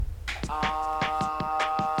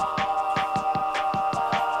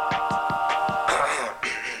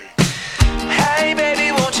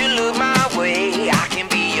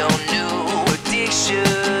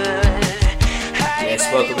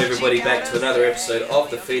everybody back to another episode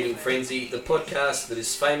of The Feeding Frenzy, the podcast that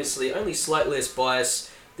is famously only slightly less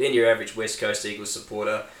biased than your average West Coast Eagles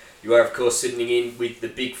supporter. You are of course sitting in with the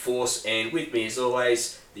big force, and with me as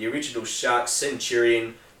always, the original Sharks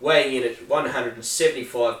Centurion, weighing in at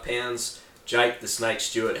 175 pounds, Jake the Snake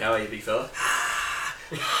Stewart. How are you, big fella?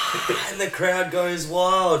 And the crowd goes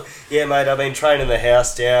wild. Yeah, mate, I've been training the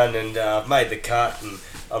house down and I've made the cut and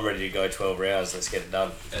I'm ready to go 12 rounds. Let's get it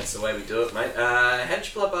done. That's the way we do it, mate. How did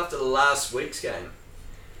you pull up after last week's game?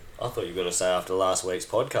 I thought you were going to say after last week's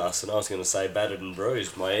podcast, and I was going to say battered and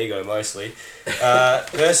bruised. My ego mostly.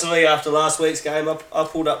 Personally, after last week's game, I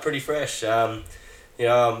pulled up pretty fresh. I'm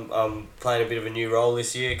playing a bit of a new role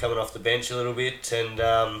this year, coming off the bench a little bit, and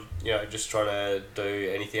just trying to do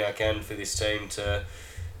anything I can for this team to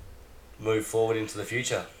move forward into the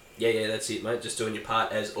future. Yeah, that's it, mate. Just doing your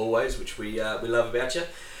part as always, which we love about you.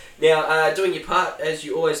 Now, doing your part as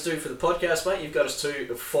you always do for the podcast, mate. You've got us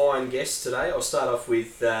two fine guests today. I'll start off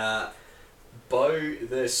with Bo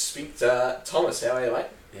the Sphincter. Thomas, how are you, mate?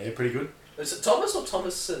 Yeah, pretty good. Is it Thomas or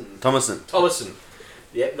Thomason? Thomason.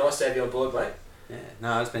 Yep, nice to have you on board, mate. Yeah,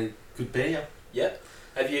 no, it's been good being here. Yep.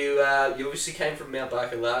 Have you? You obviously came from Mount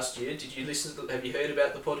Barker last year. Did you listen? Have you heard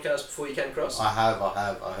about the podcast before you came across? I have.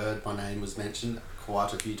 I heard my name was mentioned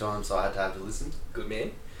quite a few times, so I had to have to listen. Good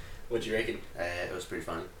man. What do you reckon? It was pretty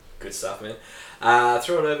funny. Good stuff, man.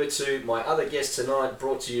 Throwing over to my other guest tonight,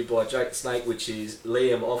 brought to you by Jake the Snake, which is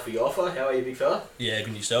Liam Offie Offer. How are you, big fella? Yeah,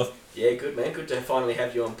 good yourself. Yeah, good, man. Good to finally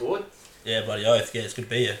have you on board. Yeah, bloody oath. Yeah, it's good to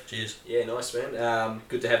be here. Cheers. Yeah, nice, man.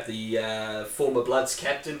 Good to have the former Bloods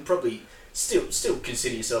captain. Probably still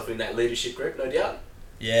consider yourself in that leadership group, no doubt.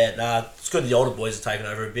 Yeah, it's good the older boys are taking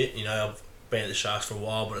over a bit. You know, I've been at the Sharks for a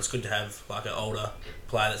while, but it's good to have like an older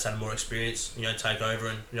player that's had more experience, take over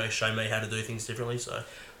and, show me how to do things differently, so...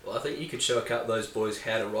 Well, I think you could show a couple of those boys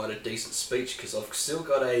how to write a decent speech, because I've still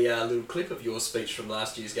got a little clip of your speech from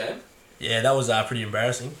last year's game. Yeah, that was pretty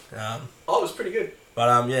embarrassing. It was pretty good. But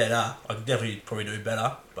I could definitely probably do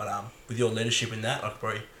better. But with your leadership in that, I could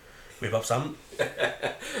probably whip up something.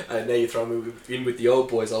 Now you're throwing me in with the old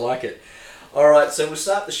boys. I like it. Alright, so we'll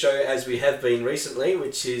start the show as we have been recently,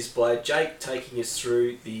 which is by Jake taking us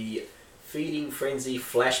through the Feeding Frenzy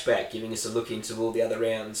flashback, giving us a look into all the other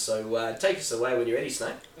rounds. So take us away when you're ready,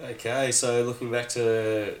 Snake. Okay, so looking back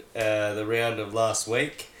to the round of last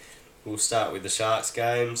week, we'll start with the Sharks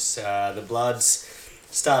games. The Bloods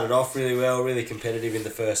started off really well, really competitive in the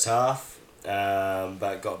first half,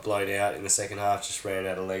 but got blown out in the second half, just ran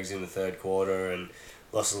out of legs in the third quarter and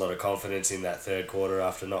lost a lot of confidence in that third quarter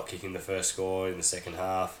after not kicking the first score in the second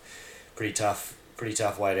half. Pretty tough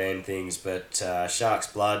way to end things, but Sharks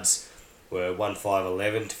Bloods were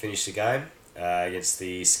 1-5-11 to finish the game against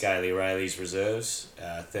the Scaly Rayleighs reserves,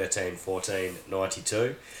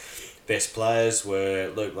 13-14-92. Best players were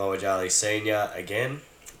Luke Mowajali Sr. again,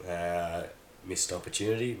 missed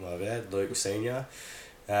opportunity, my bad, Luke Sr.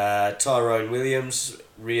 Tyrone Williams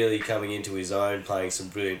really coming into his own, playing some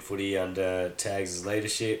brilliant footy under Tags'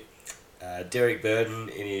 leadership. Derek Burton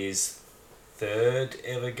in his third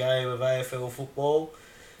ever game of AFL football.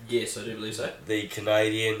 Yes, I do believe so. The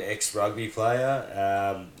Canadian ex-rugby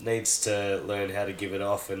player needs to learn how to give it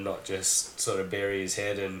off and not just sort of bury his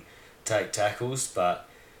head and take tackles, but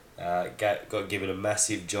got given a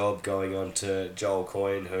massive job going on to Joel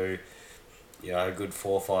Coyne, who, a good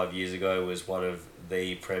 4 or 5 years ago was one of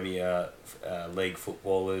the premier league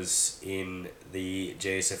footballers in the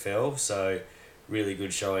GSFL. So really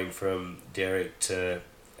good showing from Derek to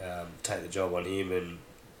take the job on him and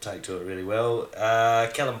take to it really well.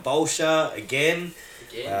 Callum Bolsher again.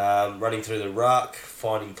 Running through the ruck,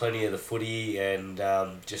 finding plenty of the footy, and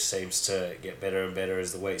just seems to get better and better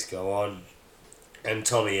as the weeks go on. And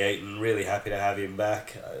Tommy Eaton, really happy to have him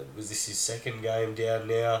back. Was this his second game down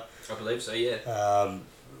now? I believe so, yeah.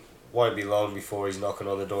 Won't be long before he's knocking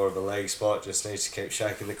on the door of a leg spot, just needs to keep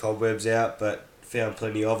shaking the cobwebs out, but found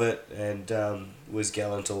plenty of it and was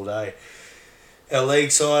gallant all day. Our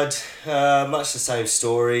league side, much the same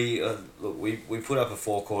story. Look, we put up a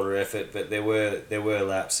 4-quarter effort, but there were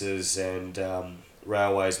lapses, and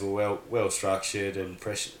Railways were well structured and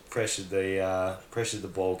pressured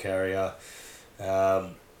the ball carrier.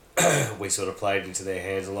 We sort of played into their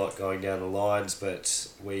hands a lot going down the lines, but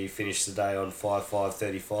we finished the day on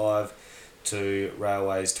 5-5-35 to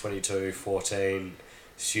Railways 22-14,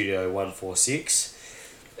 Studio 146.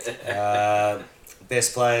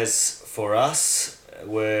 Best players for us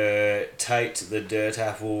were Tate the Dirt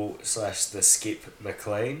Apple / the Skip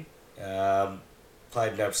McLean.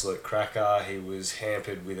 Played an absolute cracker. He was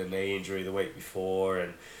hampered with a knee injury the week before,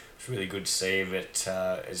 and it's really good to see him at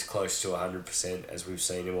as close to 100% as we've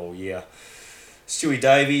seen him all year. Stewie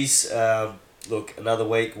Davies, look, another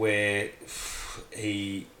week where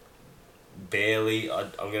he barely,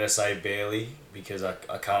 I'm going to say barely because I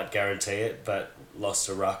can't guarantee it, but lost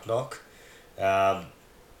a ruck knock.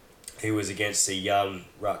 He was against the young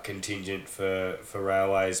ruck contingent for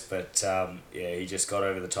Railways, but he just got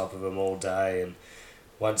over the top of them all day. And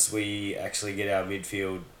once we actually get our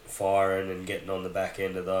midfield firing and getting on the back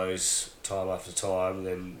end of those time after time,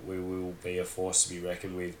 then we will be a force to be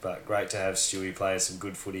reckoned with. But great to have Stewie playing some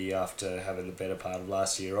good footy after having the better part of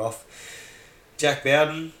last year off. Jack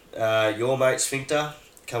Bowden, your mate Sphincter,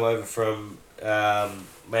 come over from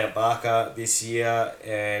Mount Barker this year,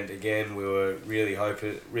 and again we were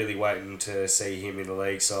really waiting to see him in the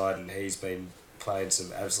league side, and he's been playing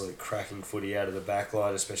some absolute cracking footy out of the back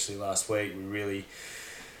line, especially last week. We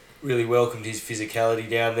really welcomed his physicality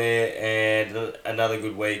down there, and another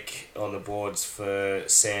good week on the boards for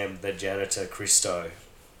Sam the Janitor Christo.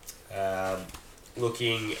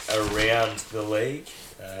 Looking around the league,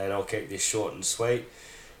 and I'll keep this short and sweet,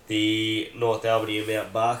 the North Albany and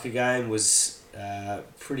Mount Barker game was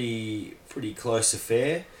pretty close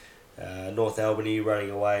affair. North Albany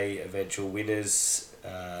running away eventual winners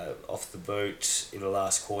off the boot in the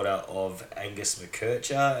last quarter of Angus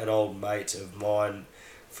McKercher, an old mate of mine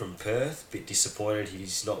from Perth. Bit disappointed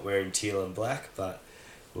he's not wearing teal and black, but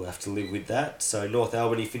we'll have to live with that. So North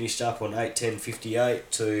Albany finished up on 8-10-58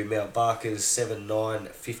 to Mount Barker's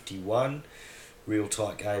 7-9-51. Real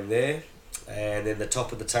tight game there. And then the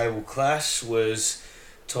top of the table clash was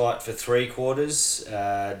tight for 3 quarters.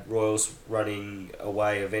 Royals running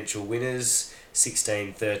away eventual winners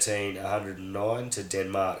 16-13-109 to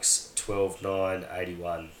Denmark's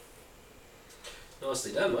 12-9-81.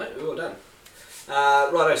 Nicely done, mate. Well done.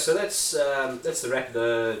 Righto, so that's the wrap of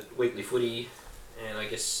the weekly footy, and I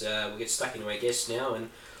guess we'll get stuck into our guests now. And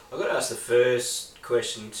I've got to ask the first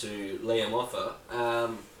question to Liam Offer.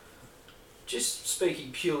 Just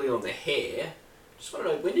speaking purely on the hair, just want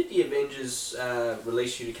to know, when did the Avengers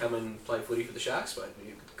release you to come and play footy for the Sharks, mate?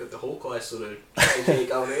 You've got the Hawkeye sort of hair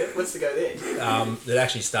going there. What's the go there? It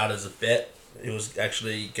actually started as a bet. It was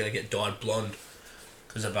actually going to get dyed blonde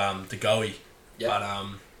because of the Goey. Yep. But I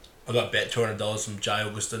got bet $200 from Jay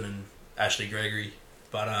Augustin and Ashley Gregory,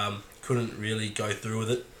 but couldn't really go through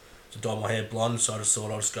with it to dye my hair blonde, so I just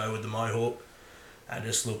thought I'd just go with the mohawk and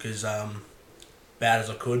just look as bad as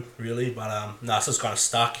I could, really. But it's just kind of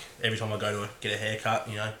stuck every time I go to get a haircut,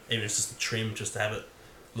 even if it's just a trim, just to have it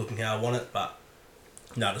looking how I want it. But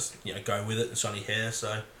just go with it. It's only hair,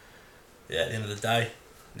 so yeah, at the end of the day,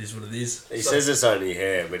 it is what it is. He says it's only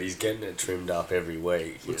hair, but he's getting it trimmed up every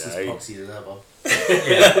week. Looks as poxy as ever.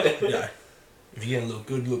 If you're getting look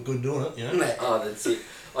good doing it, Oh, that's it.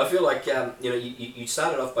 I feel like you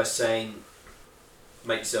started off by saying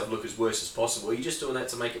make yourself look as worse as possible. Are you just doing that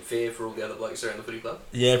to make it fair for all the other blokes around the footy club?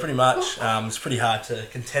 Yeah, pretty much. It's pretty hard to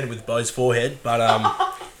contend with Bo's forehead,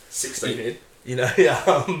 but 16 head.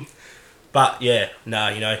 But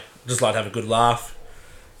just like to have a good laugh.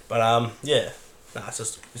 But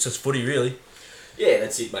it's just footy really. Yeah,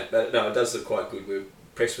 that's it, mate. But no, it does look quite good. We're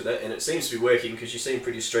impressed with it, and it seems to be working because you seem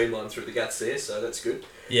pretty streamlined through the guts there, so that's good.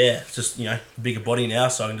 Yeah, it's just bigger body now,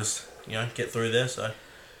 so I can just get through there. So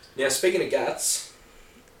now, speaking of guts.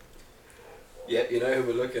 Yep, you know who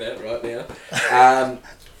we're looking at right now.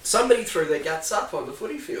 Somebody threw their guts up on the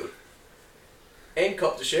footy field and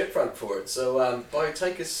copped a shirt front for it. So, Bo,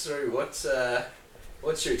 take us through what's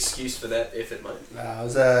your excuse for that effort, mate? It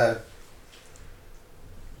was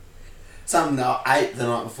something that I ate the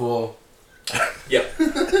night before. Yep.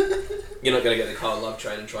 You're not going to get the Kyle Love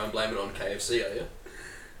train and try and blame it on KFC, are you?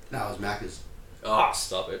 No, it was Macca's. Oh,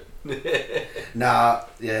 stop it. It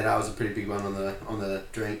was a pretty big one on the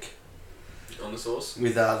drink. On the sauce?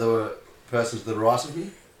 With the person to the right of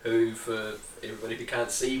me. Who, for everybody who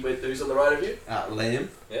can't see, who's on the right of you? Liam.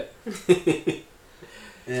 Yep.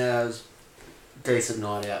 Yeah, it was a decent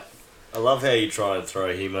night out. I love how you try and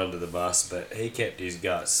throw him under the bus, but he kept his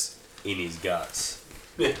guts in his guts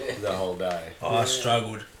the whole day. I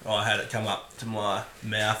struggled. I had it come up to my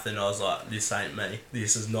mouth and I was like, this ain't me.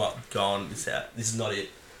 This is not going this out. This is not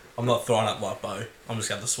it. I'm not throwing up like Bo. I'm just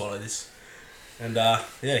going to swallow this. And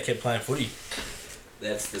kept playing footy.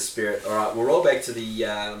 That's the spirit. All right, we'll roll back to the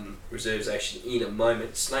reserves action in a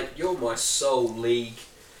moment. Snake, you're my sole league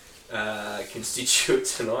constituent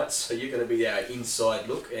tonight, so you're going to be our inside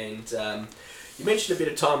look. And you mentioned a bit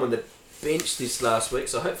of time on the bench this last week,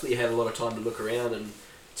 so hopefully you had a lot of time to look around and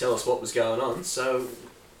tell us what was going on. So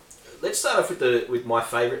let's start off with my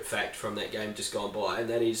favourite fact from that game just gone by, and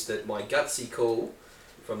that is that my gutsy call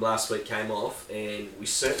from last week came off, and we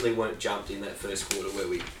certainly weren't jumped in that first quarter, were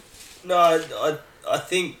we? No, I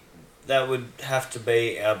think that would have to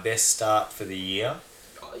be our best start for the year.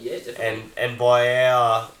 Oh, yeah, definitely. And by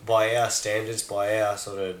our standards, by our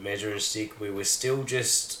sort of measuring stick, we were still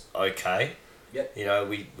just okay. Yep. You know,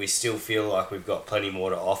 we still feel like we've got plenty more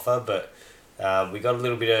to offer, but we got a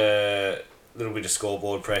little bit of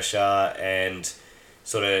scoreboard pressure and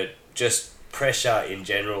sort of just pressure in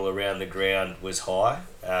general around the ground was high.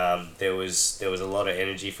 There was a lot of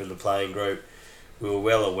energy from the playing group. We were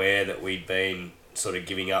well aware that we'd been sort of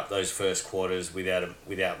giving up those first quarters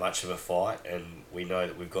without much of a fight, and we know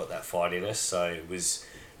that we've got that fight in us. So it was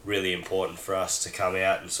really important for us to come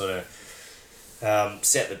out and sort of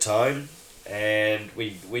set the tone, and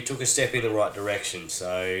we took a step in the right direction.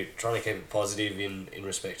 So trying to keep it positive in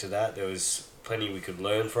respect to that. There was plenty we could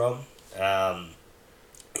learn from.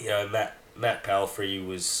 You know, Matt Palfrey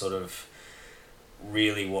was sort of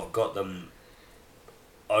really what got them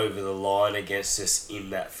over the line against us in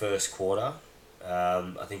that first quarter.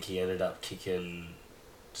 I think he ended up kicking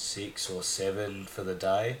 6 or 7 for the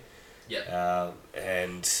day. Yeah.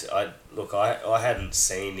 And I hadn't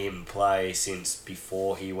seen him play since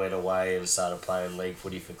before he went away and started playing league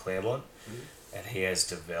footy for Claremont, and he has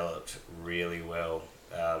developed really well.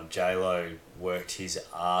 J-Lo worked his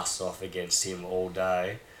ass off against him all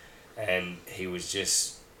day, and he was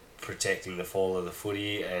just protecting the fall of the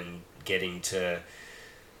footy and getting to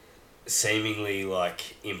seemingly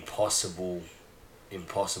like impossible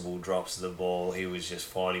drops of the ball. He was just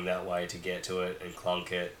finding that way to get to it and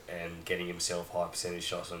clunk it and getting himself high percentage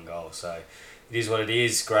shots on goal. So it is what it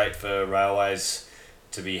is. Great for Railways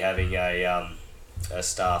to be having a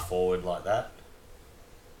star forward like that.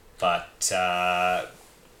 But I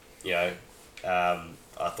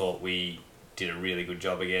thought we did a really good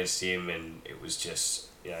job against him, and it was just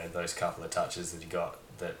those couple of touches that he got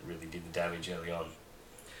that really did the damage early on.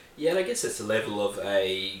 Yeah, and I guess it's the level of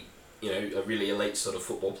a really elite sort of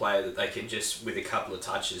football player that they can just, with a couple of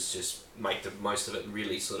touches, just make the most of it and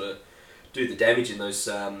really sort of do the damage in those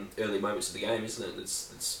early moments of the game, isn't it?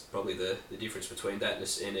 It's probably the difference between that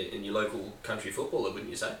and your local country footballer, wouldn't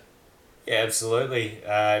you say? Yeah, absolutely.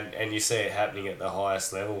 And you see it happening at the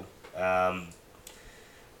highest level.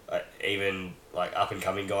 Even like up and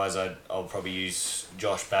coming guys, I'll probably use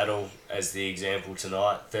Josh Battle as the example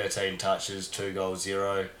tonight. 13 touches, 2 goals,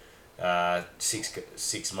 0.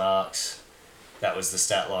 6 marks. That was the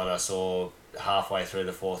stat line I saw halfway through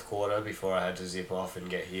the fourth quarter before I had to zip off and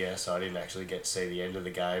get here, so I didn't actually get to see the end of the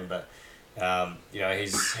game. But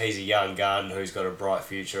he's a young gun who's got a bright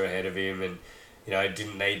future ahead of him, and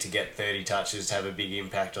didn't need to get 30 touches to have a big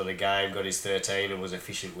impact on the game. Got his 13 and was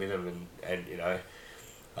efficient with them, and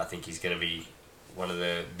I think he's going to be one of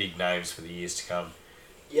the big names for the years to come.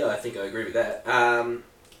 Yeah, I think I agree with that.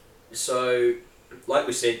 So, like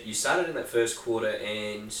we said, you started in that first quarter,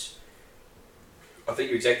 and I think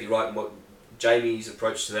you're exactly right in what Jamie's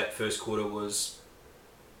approach to that first quarter was.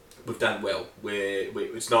 We've done well.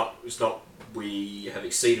 It's not we have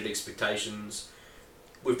exceeded expectations.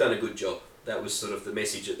 We've done a good job. That was sort of the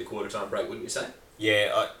message at the quarter time break, wouldn't you say?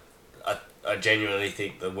 Yeah, I genuinely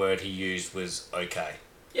think the word he used was okay.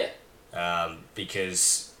 Yeah.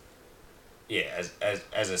 Because, yeah,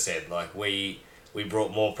 as I said, like we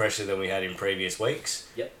brought more pressure than we had in previous weeks.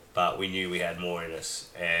 Yep. But we knew we had more in us,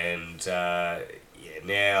 and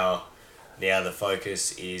now the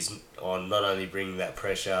focus is on not only bringing that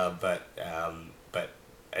pressure, but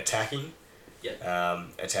attacking. Yep.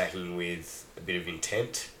 Attacking with a bit of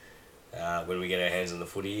intent when we get our hands on the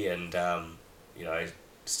footy, and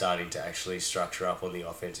starting to actually structure up on the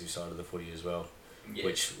offensive side of the footy as well. Yeah.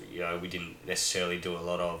 Which we didn't necessarily do a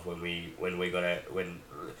lot of when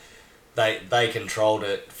they controlled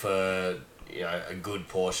it for a good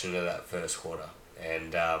portion of that first quarter,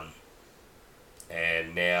 and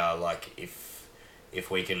now like if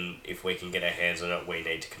we can get our hands on it, we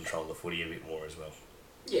need to control the footy a bit more as well.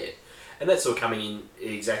 Yeah, and that's all coming in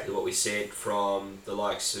exactly what we said from the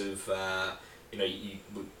likes of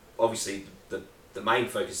obviously the main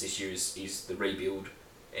focus this year is the rebuild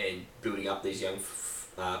and building up these young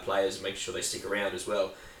players and making sure they stick around as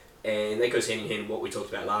well. And that goes hand in hand with what we talked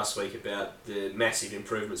about last week about the massive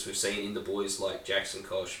improvements we've seen in the boys like Jackson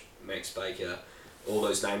Kosh, Max Baker, all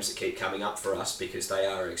those names that keep coming up for us because they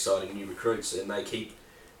are exciting new recruits and they keep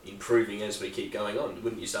improving as we keep going on.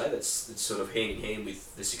 Wouldn't you say that's sort of hand in hand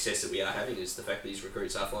with the success that we are having is the fact that these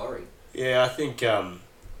recruits are firing? Yeah,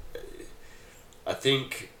 I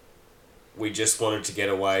think we just wanted to get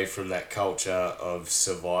away from that culture of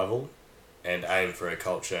survival and aim for a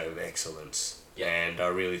culture of excellence. Yeah. And I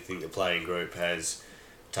really think the playing group has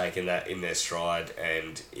taken that in their stride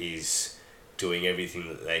and is doing everything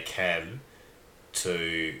that they can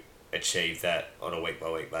to achieve that on a week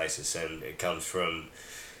by week basis, and it comes from,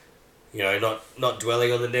 you know, not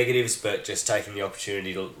dwelling on the negatives, but just taking the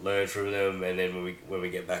opportunity to learn from them, and then when we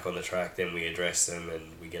get back on the track, then we address them and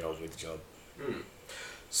we get on with the job.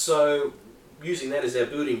 So, using that as our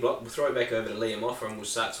building block, we'll throw back over to Liam Offer and we'll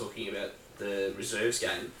start talking about the reserves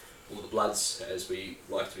game, or the Bloods as we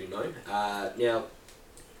like to be known. Now,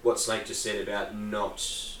 what Snake just said about not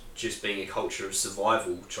just being a culture of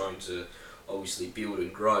survival, trying to obviously build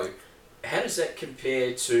and grow, how does that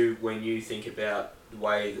compare to when you think about the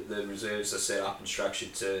way that the reserves are set up and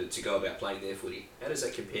structured to go about playing their footy? How does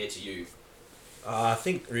that compare to you? I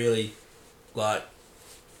think really, like,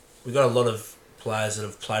 we've got a lot of players that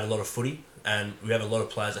have played a lot of footy, and we have a lot of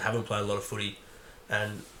players that haven't played a lot of footy,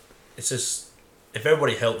 and it's just, if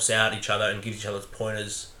everybody helps out each other and gives each other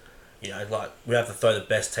pointers, you know, like, we have to throw the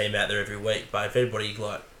best team out there every week, but if everybody,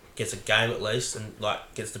 like, gets a game at least and,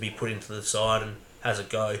 like, gets to be put into the side and has a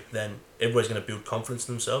go, then everybody's going to build confidence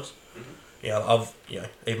in themselves. You know,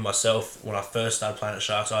 even myself, when I first started playing at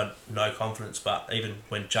Sharks, I had no confidence, but even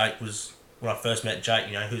when I first met Jake,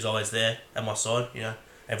 you know, who's always there at my side, you know,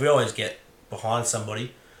 and we always get behind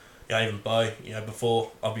somebody, you know, even Bo, you know,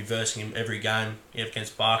 before I'd be versing him every game, you know,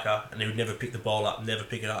 against Barker, and he would never pick the ball up, never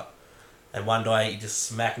pick it up. And one day he just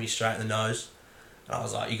smacked me straight in the nose, and I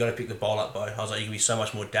was like, you got to pick the ball up, Bo. I was like, you can be so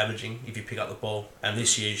much more damaging if you pick up the ball. And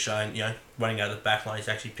this year he's shown, you know, running out of the back line, he's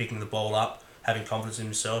actually picking the ball up, having confidence in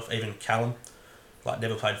himself. Even Callum, like,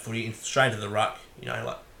 never played footy, straight into the ruck, you know,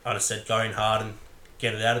 like I just said, go in hard and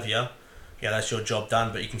get it out of you. Yeah, that's your job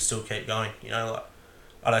done, but you can still keep going, you know, like,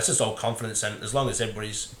 I don't know, it's just all confidence, and as long as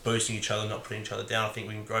everybody's boosting each other, not putting each other down, I think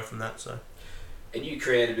we can grow from that. So. And you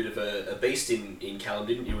created a bit of a beast in Callum,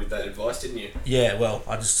 didn't you, with that advice, didn't you? Yeah, well,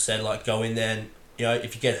 I just said, like, go in there and, you know,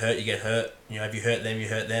 if you get hurt, you get hurt. You know, if you hurt them, you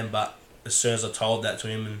hurt them. But as soon as I told that to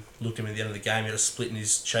him and looked at him at the end of the game, he had a split in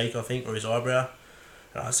his cheek, I think, or his eyebrow.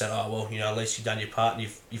 And I said, oh, well, you know, at least you've done your part and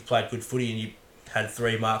you've played good footy and you had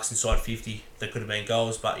 3 marks inside 50 that could have been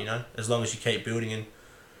goals. But, you know, as long as you keep building and,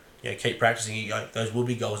 you know, keep practicing, you go, those will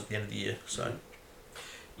be goals at the end of the year. So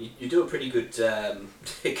you do a pretty good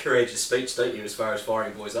courageous speech, don't you, as far as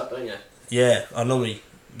firing boys up, don't you? Yeah, I normally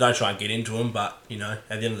don't try and get into them, but, you know,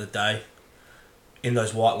 at the end of the day, in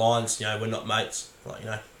those white lines, you know, we're not mates. Like, you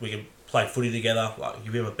know, we can play footy together. Like,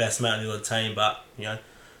 you'll be my best mate on the other team, but, you know,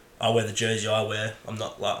 I wear the jersey I wear. I'm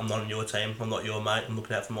not on your team. I'm not your mate. I'm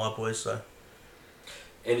looking out for my boys. So.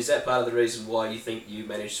 And is that part of the reason why you think you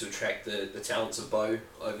managed to attract the talents of Bo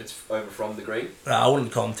over from the Green? I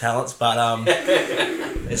wouldn't call them talents, but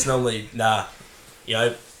it's normally, you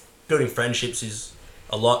know, building friendships is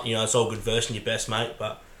a lot. You know, it's all good versing your best mate,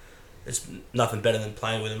 but it's nothing better than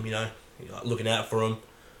playing with them. You know, looking out for them.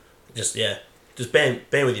 Just being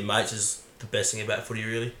with your mates is the best thing about footy,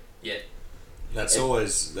 really. Yeah. That's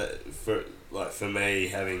always for me,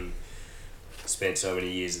 having spent so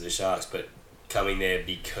many years at the Sharks, but coming there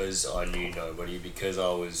because I knew nobody, because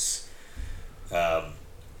I was, you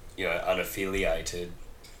know, unaffiliated.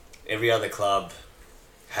 Every other club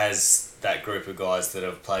has that group of guys that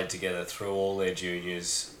have played together through all their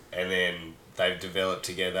juniors, and then they've developed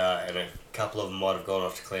together, and a couple of them might have gone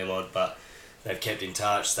off to Claremont, but they've kept in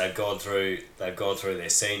touch. They've gone through their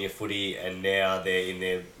senior footy, and now they're in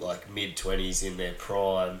their like mid-20s, in their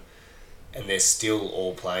prime, and they're still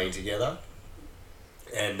all playing together.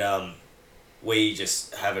 And we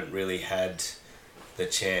just haven't really had the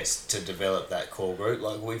chance to develop that core group.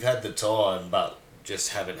 Like, we've had the time, but just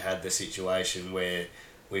haven't had the situation where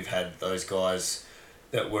we've had those guys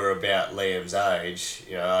that were about Liam's age.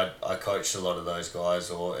 You know, I coached a lot of those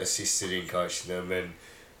guys or assisted in coaching them, and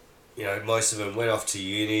you know, most of them went off to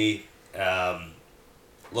uni. A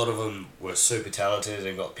lot of them were super talented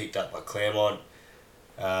and got picked up by Claremont.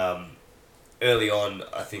 Early on,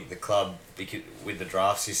 I think the club, with the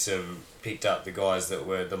draft system, picked up the guys that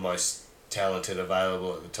were the most talented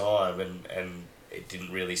available at the time, and it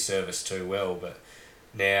didn't really serve us too well. But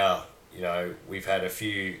now, you know, we've had a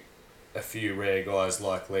few rare guys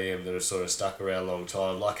like Liam that have sort of stuck around a long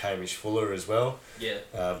time, like Hamish Fuller as well. Yeah.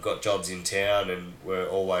 Got jobs in town and were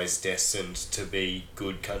always destined to be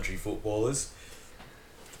good country footballers.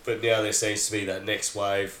 But now there seems to be that next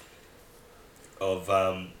wave of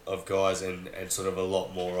guys and sort of a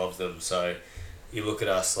lot more of them. So you look at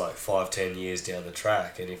us like 5-10 years down the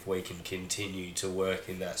track, and if we can continue to work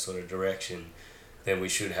in that sort of direction, then we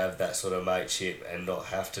should have that sort of mateship and not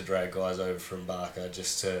have to drag guys over from Barker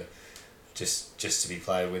just to be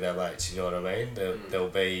playing with our mates. You know what I mean? There'll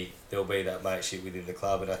be that mateship within the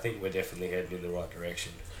club, and I think we're definitely heading in the right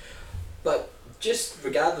direction. But just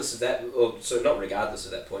regardless of that, or so not regardless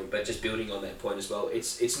of that point, but just building on that point as well,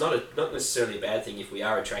 it's not necessarily a bad thing if we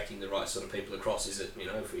are attracting the right sort of people across. Is it,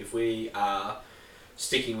 if we are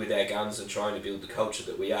sticking with our guns and trying to build the culture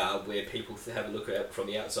that we are, where people have a look at from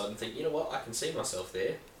the outside and think, you know what, I can see myself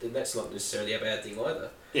there, then that's not necessarily a bad thing either.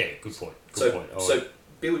 Yeah, good point. So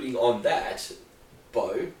building on that,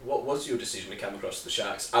 Bo, what was your decision to come across the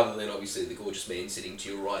Sharks, other than obviously the gorgeous man sitting to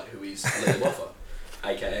your right, who is Liam Woffer,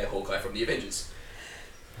 aka Hawkeye from the Avengers?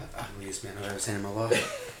 Ugliest man I've ever seen in my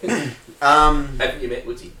life. Haven't you met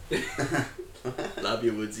Woodsy? Love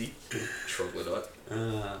you, Woodsy. Troglodyte.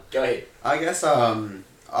 Go ahead. I guess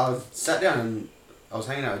I sat down and I was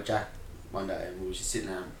hanging out with Jack one day and we were just sitting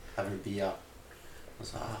there having a beer. I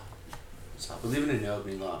was like, we're living in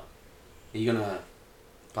Albany, like, are you gonna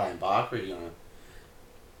play in Barker or are you gonna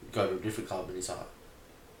go to a different club? And he's like,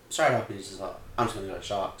 straight up, he's just like, I'm just gonna go to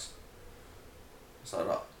Sharks. So I was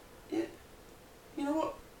like, yeah, you know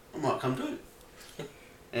what, I might come do it.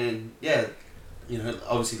 And yeah,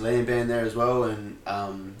 obviously Liam Band there as well, and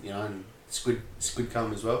and Squid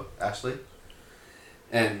come as well, Ashley.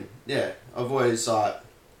 And yeah, I've always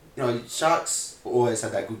Sharks always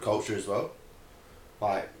had that good culture as well.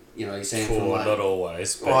 Like, you see him from like, not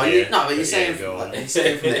always. But well, yeah, but you see him from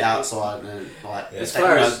the outside, and like as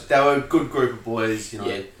far as they were a good group of boys. They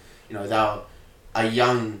were a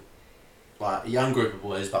young group of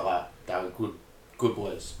boys, but like they were good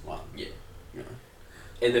boys. Like,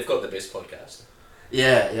 and they've got the best podcast.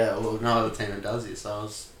 Yeah. Well, no other team that does it, so I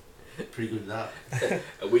was pretty good at that.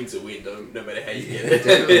 A win's a win, no matter how you get Yeah, it.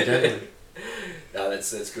 definitely. No,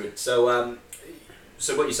 that's good. So,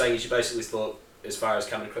 so what you're saying is you basically thought, as far as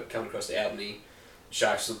coming across to Albany,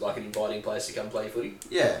 Sharks looked like an inviting place to come play footy.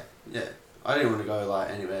 Yeah. I didn't want to go like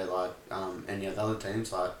anywhere like any of the other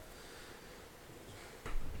teams, like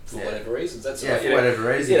For whatever reasons, that's yeah, alright. for whatever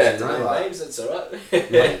reasons. You don't have to name names, that's alright.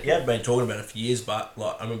 You have been talking about it for years, but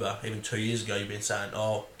like I remember even 2 years ago you've been saying,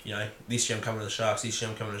 this year I'm coming to the Sharks, this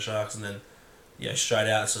year I'm coming to the Sharks, and then straight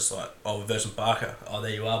out it's just like, we're versing Barker. Oh,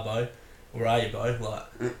 there you are, Bo. Where are you, Bo? Like,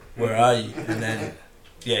 where are you? And then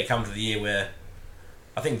it come to the year where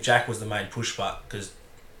I think Jack was the main push part, because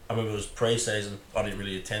I remember it was pre-season. I didn't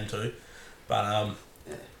really attend to, but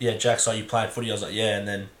Jack's like, you playing footy? I was like, yeah, and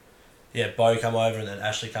then Bo come over, and then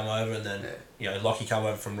Ashley come over, and then Lockie come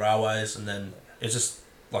over from Railways, and then it's just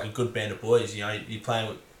like a good band of boys. You're playing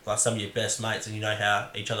with like some of your best mates, and you know how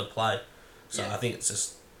each other play. So I think it's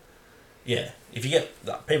just if you get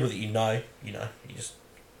like, people that you just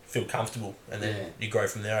feel comfortable, and then you grow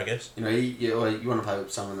from there, I guess. You want to play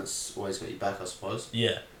with someone that's always got your back, I suppose.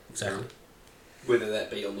 Yeah, exactly. Whether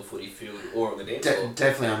that be on the footy field or on the dance floor.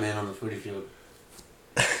 Definitely a man on the footy field.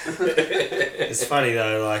 It's funny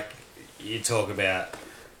though, like you talk about,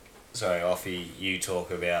 you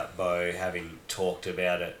talk about Bo having talked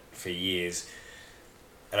about it for years,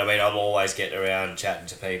 and I mean I'm always getting around chatting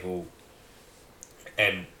to people,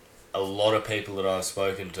 and a lot of people that I've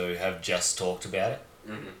spoken to have just talked about it.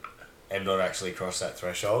 Mm-hmm. And not actually cross that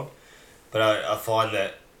threshold. But I find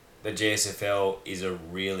that the GSFL is a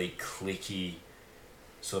really cliquey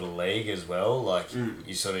sort of league as well. Like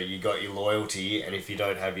you got your loyalty, and if you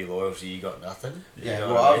don't have your loyalty, you got nothing.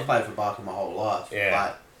 I've played for Barker my whole life.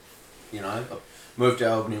 Yeah. But, I moved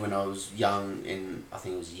to Albany when I was young, in I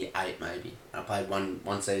think it was year 8 maybe. I played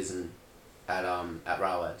one season at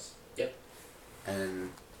Railways. Yep. And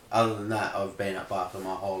other than that, I've been at Barker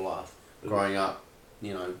my whole life, growing up.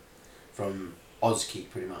 From Auskick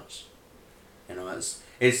pretty much.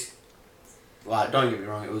 It's like, don't get me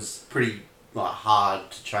wrong, it was pretty like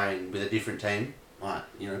hard to train with a different team. Like,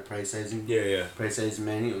 pre-season. Yeah. Pre-season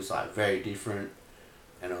meeting, it was like very different,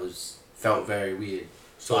 and felt very weird.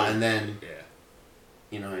 And then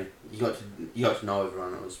you got to know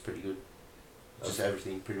everyone. It was pretty good. Just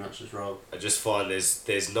everything pretty much just rolled. I just find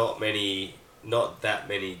there's not that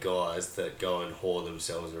many guys that go and whore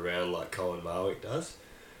themselves around like Colin Marwick does.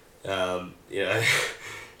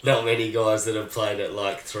 Not many guys that have played at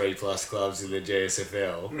like 3+ clubs in the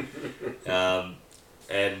GSFL.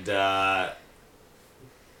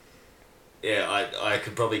 I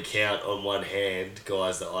could probably count on one hand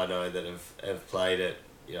guys that I know that have played at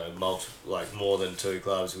more than 2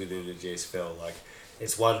 clubs within the GSFL. Like,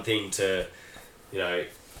 it's one thing to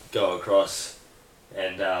go across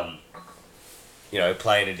and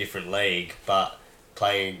play in a different league, but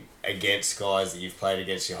playing against guys that you've played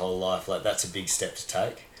against your whole life, like, that's a big step to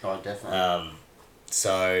take. Oh, definitely.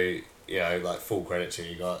 So, like, full credit to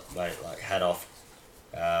you, mate, like, hat off.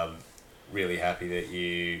 Really happy that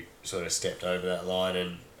you sort of stepped over that line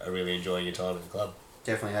and are really enjoying your time at the club.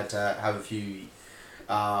 Definitely had to have a few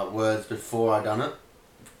words before I done it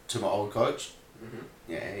to my old coach. Mhm.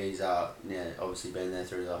 Yeah, he's obviously been there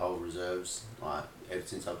through the whole reserves. Like ever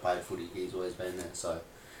since I played footy, he's always been there. So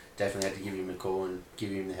definitely had to give him a call and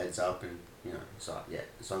give him the heads up, and it's like, yeah,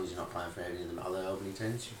 as long as you're not playing for any of the other Albany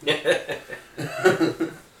teams.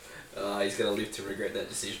 He's going to live to regret that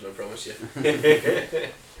decision, I promise you.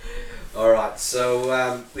 Alright,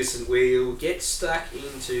 so listen, we'll get stuck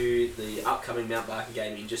into the upcoming Mount Barker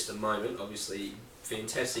game in just a moment. Obviously,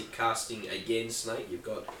 fantastic casting again, Snake. You've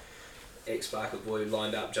got ex-Barker boy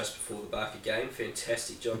lined up just before the Barker game.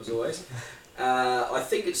 Fantastic job as always. I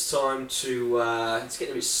think it's time to it's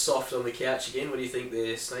getting a bit soft on the couch again. What do you think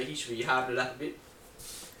there, Snakey? Should we harden it up a bit?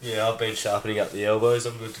 Yeah, I've been sharpening up the elbows.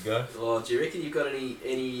 I'm good to go. Oh, do you reckon you've got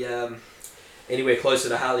anywhere closer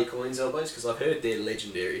to Harley Coyne's elbows? Because I've heard they're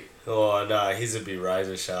legendary. Oh no, his would be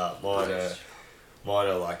razor sharp. Mine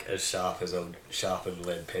are like as sharp as a sharpened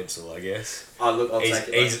lead pencil, I guess. Oh, look, I'll take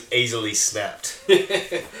it. Mate. Easily snapped.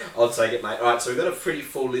 I'll take it, mate. Alright, so we've got a pretty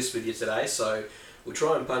full list with you today, so we'll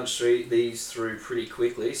try and punch these through pretty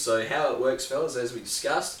quickly. So how it works, fellas, as we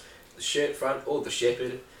discussed, the shirt front or the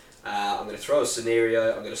shepherd. I'm going to throw a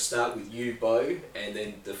scenario. I'm going to start with you, Bo, and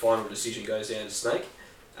then the final decision goes down to Snake.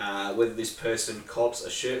 Whether this person cops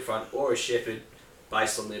a shirt front or a shepherd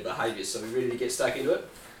based on their behaviour. So we ready to get stuck into it?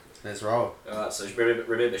 Let's roll. Alright, so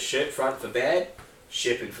remember shirt front for bad,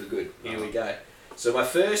 shepherd for good. Here we go. So my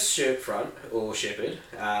first shirt front, or shepherd,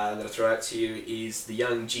 I'm going to throw out to you is the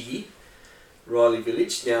young Jiggy, Riley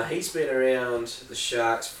Village. Now, he's been around the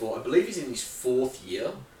Sharks for, I believe he's in his 4th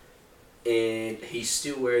year, and he's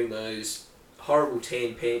still wearing those horrible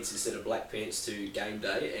tan pants instead of black pants to game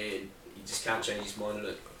day, and he just can't change his mind on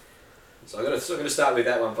it. So I'm going to start with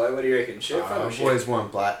that one, Bo. What do you reckon? Shirt front or I've shepherd? always worn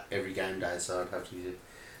black every game day, so I'd have to use it.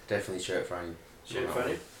 Definitely shirt front. Shirt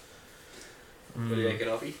front. What do you reckon,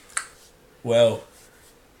 Offie? Well,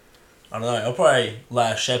 I don't know. I'll probably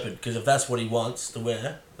lay a shepherd, because if that's what he wants to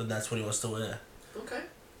wear, then that's what he wants to wear. Okay.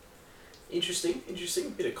 Interesting.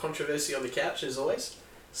 Bit of controversy on the couch, as always.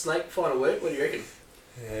 Snake, final word. What do you reckon?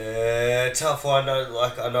 Tough one.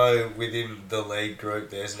 I know within the league group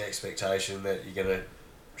there's an expectation that you're going to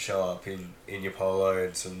show up in your polo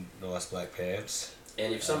and some nice black pants.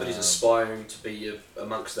 And if somebody's aspiring to be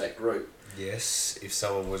amongst that group... Yes, if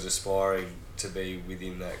someone was aspiring to be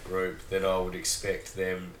within that group, then I would expect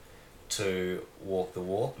them to walk the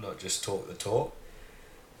walk, not just talk the talk.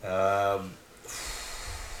 I'm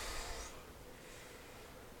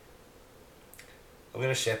going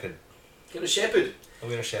to shepherd. Going to shepherd? I'm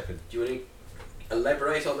going to shepherd. Do you want to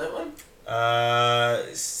elaborate on that one?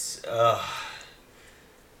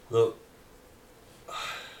 Look,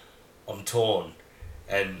 I'm torn.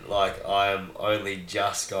 And I'm only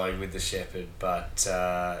just going with the shepherd, but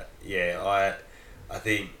I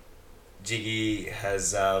think Jiggy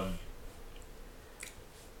has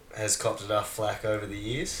copped enough flack over the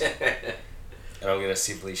years, and I'm going to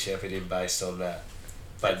simply shepherd him based on that.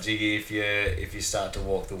 But Jiggy, if you start to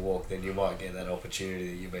walk the walk, then you might get that opportunity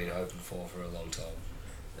that you've been hoping for a long time.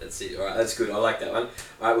 That's it. Alright, that's good. I like that one.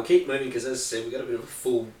 Alright, we'll keep moving because, as I said, we've got a bit of a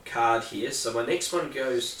full card here. So my next one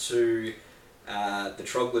goes to the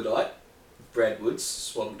Troglodyte, Brad Woods,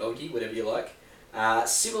 Swan Donkey, whatever you like.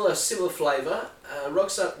 Similar flavour.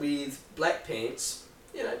 Rocks up with black pants,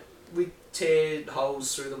 with teared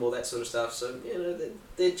holes through them, all that sort of stuff. So,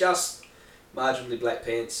 they're just marginally black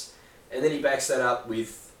pants. And then he backs that up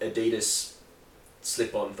with Adidas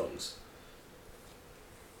slip-on thongs.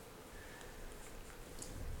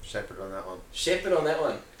 Shepherd on that one. Shepherd on that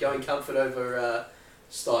one. Going comfort over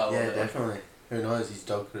style. Yeah, on that definitely. Who knows? His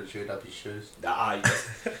dog could have chewed up his shoes. Nah, he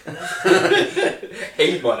doesn't.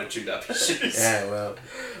 He might have chewed up his shoes. Yeah, well.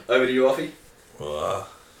 Over to you, Offie. Well,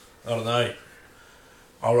 I don't know.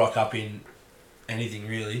 I'll rock up in anything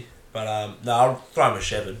really, but no, I'll throw him a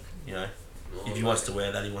shepherd. If he wants to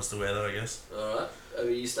wear that, he wants to wear that, I guess. All right. Over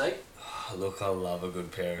to you, Snake. Look, I love a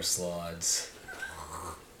good pair of slides.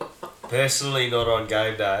 Personally, not on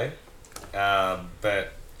game day,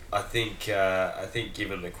 but I think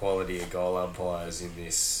given the quality of goal umpires in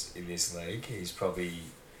this league, he's probably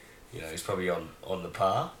on the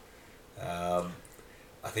par.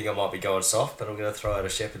 I think I might be going soft, but I'm going to throw out a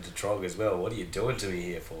shepherd to Trog as well. What are you doing to me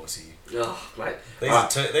here, Forsey? Oh, mate.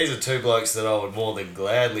 These are two blokes that I would more than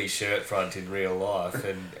gladly shirt front in real life,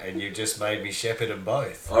 and you just made me shepherd them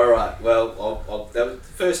both. All right. Well, the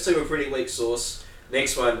first two were pretty weak sauce.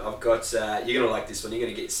 Next one, I've got. You're going to like this one. You're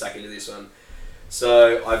going to get stuck into this one.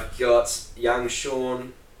 So I've got young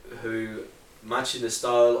Sean, who, much in the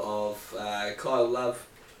style of Kyle Love,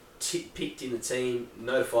 picked in the team,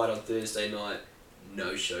 notified on Thursday night,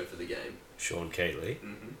 no show for the game. Sean Keatley.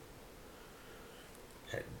 Mm-hmm.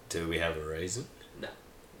 Do we have a reason? No.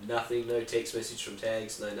 nothing, no text message from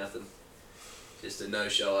Tags, no nothing. Just a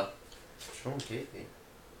no-shower. Sean Keithley.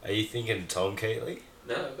 Are you thinking Tom Keatley?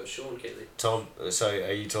 No, I've got Sean Keatley. Tom, so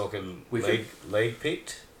are you talking Wigan. league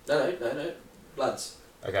picked? No, Bloods.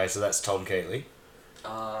 Okay, so that's Tom Keatley.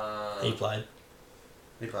 He played.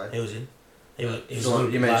 He played. He was in. He was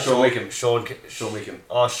Sean, you mean last- Sean Wickham. Sean Wickham.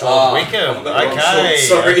 Oh, Sean Oh, Wickham. I've got the wrong Okay,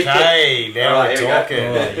 Sean, sorry. okay. Now Alright, we're here we go. talking.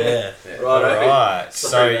 Oh, yeah. Yeah. Right, Alright,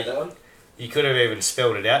 Sorry about so that one. you could have even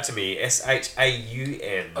spelled it out to me.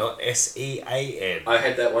 SHAUN, not SEAN. I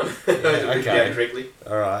had that one. I had it written okay. down correctly.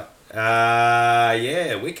 Alright.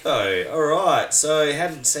 Yeah, Wicko. Alright, so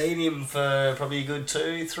hadn't seen him for probably a good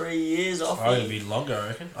 2-3 years off. Probably be longer, I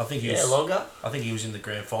reckon. I think he was. longer. I think he was in the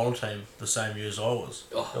grand final team the same year as I was.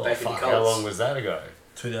 Oh, Oh, back in the fuck, Colts. how long was that ago?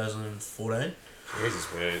 2014. Jesus,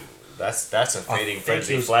 man. That's a I feeding think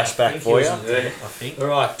frenzy he was- flashback I think for he you. was in the team, I think.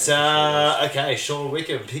 Alright, okay, Sean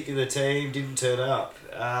Wickham, pick of the team, didn't turn up.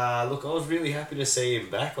 Look, I was really happy to see him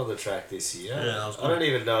back on the track this year. Yeah, that was I good. don't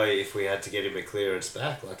even know if we had to get him a clearance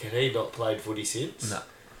back. Like, had he not played footy since? No,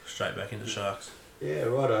 straight back into Sharks. Yeah,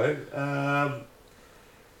 righto.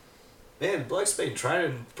 Man, bloke's been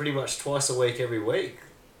training pretty much twice a week every week.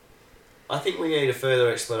 I think we need a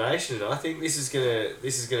further explanation. I think this is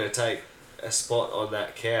gonna take a spot on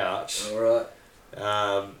that couch Alright.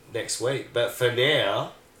 next week. But for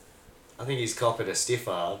now, I think he's copping a stiff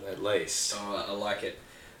arm at least. Alright, I like it.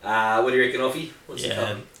 What do you reckon, Offie? What's the Yeah,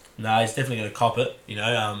 coming? no, he's definitely going to cop it. You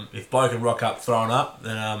know, if Bo can rock up throwing up,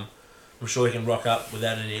 then I'm sure he can rock up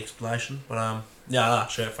without any explanation. But no,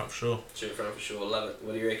 shirt front for sure. Shirt front for sure, love it.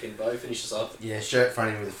 What do you reckon, Bo? Finish us off. Yeah, shirt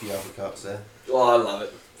fronting with a few uppercuts there. Oh, I love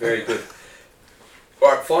it. Very good.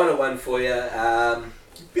 Alright, final one for you.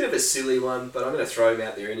 Bit of a silly one, but I'm going to throw him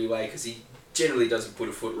out there anyway because he generally doesn't put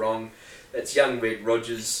a foot wrong. That's young Red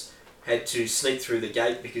Rogers. Had to sneak through the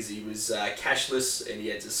gate because he was cashless and he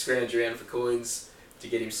had to scrounge around for coins to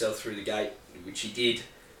get himself through the gate, which he did.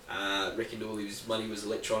 Reckoned all his money was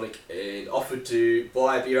electronic and offered to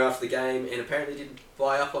buy a beer after the game and apparently didn't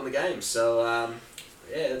buy up on the game. So,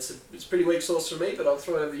 yeah, it's a pretty weak sauce for me, but I'll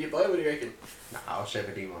throw it over to you, Bo. What do you reckon? Nah, I'll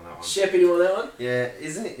shepherd him on that one. Shepherd him on that one? Yeah,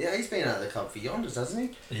 isn't it? Yeah, he's been out of the club for Yonders,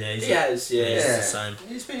 hasn't he? Yeah, he's He has, yeah. he's Yeah. the same.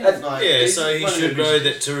 He's been That's- like, Yeah, he's so he one of the should know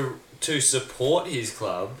biggest- that to support his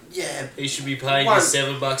club, Yeah, he should be paying One- you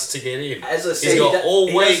 $7 to get in. As I said, He's got he all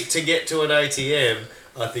he week does- to get to an ATM.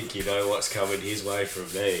 I think you know what's coming his way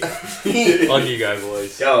from me. On you go,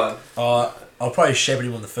 boys. Go on. I'll probably shepherd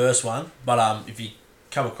him on the first one, but if you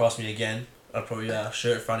come across me again, I'll probably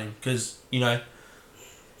shirt front him because you know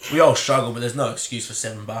we all struggle, but there's no excuse for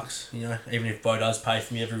 $7. You know, even if Bo does pay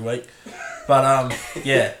for me every week. But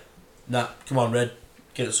yeah, nah, come on, Red,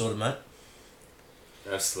 get it sorted, mate.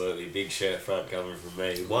 Absolutely, big shirt front coming from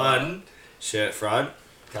me. One shirt front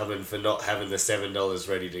coming for not having the $7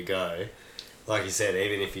 ready to go. Like you said,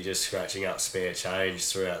 even if you're just scratching up spare change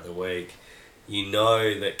throughout the week, you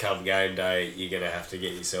know that come game day you're going to have to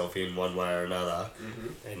get yourself in one way or another.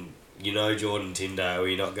 Mm-hmm. And you know Jordan Tyndale,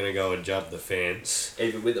 you're not going to go and jump the fence.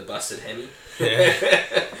 Even with a busted hammy.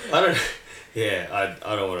 Yeah.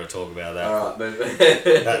 I don't want to talk about that. Alright,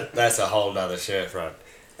 move. That's a whole nother shirt front.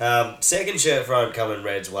 Second shirt front coming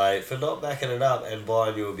Red's way for not backing it up and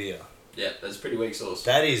buying you a beer. Yeah, that's pretty weak sauce.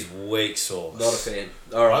 That is weak sauce. Not a fan.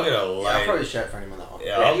 I'm Alright. gonna yeah, I'll lay. probably shirt front him on that one.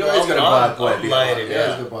 Yeah, I'm- you always got to buy a boy I'm a beer. laying Like, him you always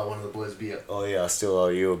out. got to buy one of the boys beer. Oh yeah, I still owe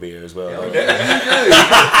you a beer as well.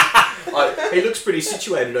 He looks pretty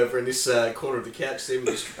situated over in this corner of the couch there with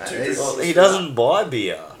his two he's- drink Well, bottles. he doesn't buy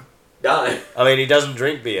beer. No. I mean, he doesn't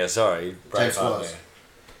drink beer. Sorry, James Braveheart Wallace.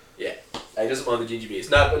 there. He doesn't mind the ginger beers.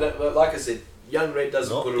 No, but like I said, young Red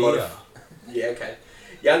doesn't Not put a beer. lot of... Yeah, okay.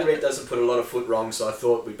 Young Red doesn't put a lot of foot wrong, so I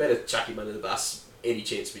thought we better chuck him under the bus any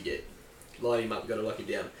chance we get. Line him up, got to lock him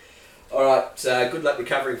down. Alright, good luck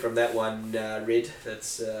recovering from that one, Red.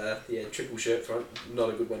 That's, triple shirt front. Not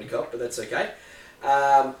a good one to cop, but that's okay.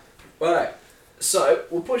 Righto. So,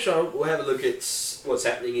 we'll push on. We'll have a look at what's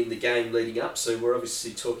happening in the game leading up. So, we're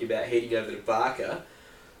obviously talking about heading over to Barker.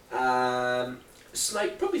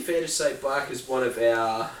 Snake, probably fair to say Barker's one of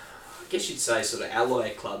our, I guess you'd say, sort of ally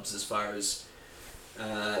clubs as far as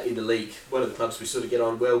in the league. One of the clubs we sort of get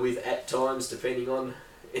on well with at times, depending on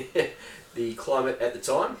the climate at the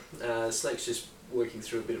time. Snake's just working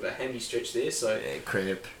through a bit of a hammy stretch there, so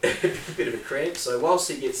Cramp. a bit of a cramp. So whilst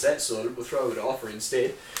he gets that sorted, we'll throw it to Offer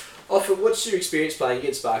instead. Offer, what's your experience playing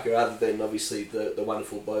against Barker, other than obviously the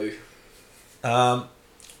wonderful Bo?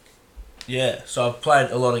 Yeah, so I've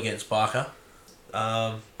played a lot against Barker,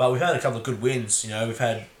 but we've had a couple of good wins. You know, we've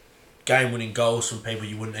had game-winning goals from people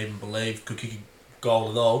you wouldn't even believe could kick a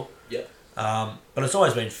goal at all. Yep. But it's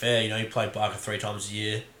always been fair. You know, you play Barker 3 times a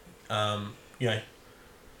year. You know,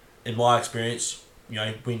 in my experience,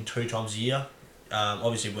 win 2 times a year.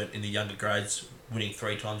 Obviously, went in the younger grades, winning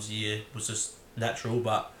 3 times a year was just natural.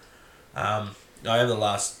 But over the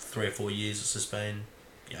last 3 or 4 years, it's just been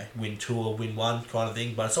win 2 or win 1 kind of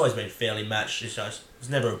thing. But it's always been fairly matched. It's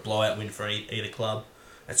never a blowout win for either club.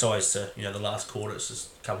 It's always the last quarter. It's just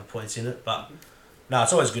a couple of points in it. But no,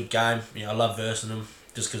 it's always a good game. I love versing them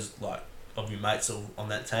just because of my mates on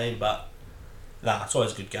that team. But no, it's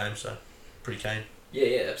always a good game. So pretty keen.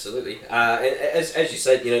 Yeah, absolutely. And as you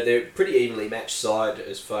said, they're a pretty evenly matched side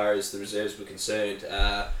as far as the reserves were concerned.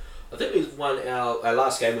 I think we won our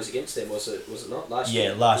last game was against them, was it not? Last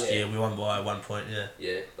year? Yeah, last year we won by 1 point, yeah.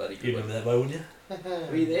 Yeah, bloody good. You remember that way, wouldn't you?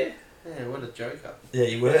 Were you there? Yeah, what a joker. Yeah,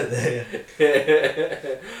 you were there.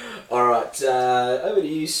 Alright, over to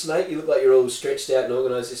you, Snake. You look like you're all stretched out and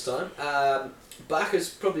organised this time. Barker's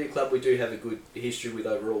probably a club we do have a good history with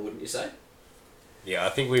overall, wouldn't you say? Yeah, I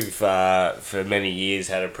think we've for many years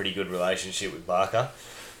had a pretty good relationship with Barker.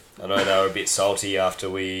 I know they were a bit salty after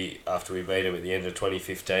we beat them at the end of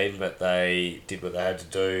 2015, but they did what they had to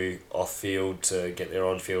do off field to get their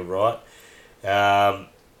on field right.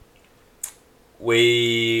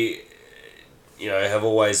 We, have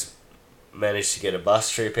always managed to get a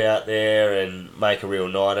bus trip out there and make a real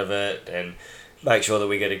night of it, and make sure that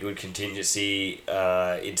we get a good contingency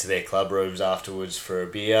into their club rooms afterwards for a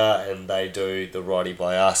beer, and they do the righty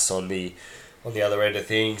by us on the other end of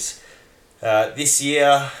things. This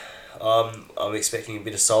year, I'm expecting a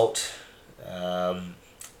bit of salt,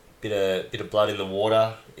 bit of blood in the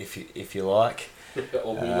water, if you like.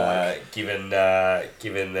 Or we like. Given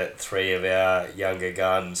that 3 of our younger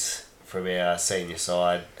guns from our senior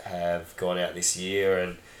side have gone out this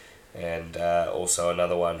year, and also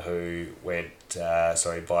another one who went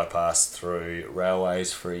bypassed through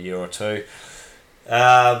railways for a year or 2.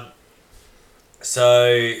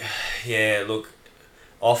 So yeah, look,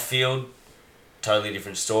 off field, totally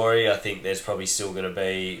different story. I think there's probably still going to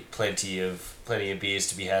be plenty of beers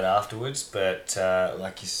to be had afterwards, but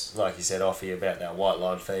like you said, Offie, about that white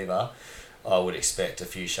line fever, I would expect a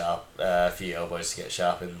few elbows to get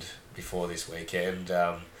sharpened before this weekend.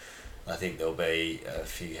 I think there'll be a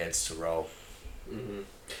few heads to roll. Mm-hmm.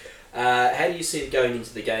 How do you see it going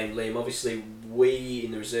into the game, Liam? Obviously, we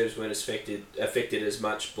in the reserves weren't affected as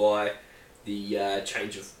much by the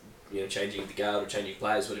changing the guard or changing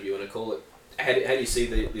players, whatever you want to call it. How do you see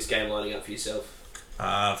this game lining up for yourself?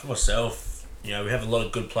 For myself, we have a lot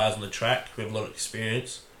of good players on the track. We have a lot of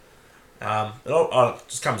experience. It all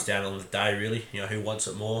just comes down on the day, really. Who wants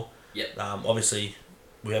it more. Yep. Obviously,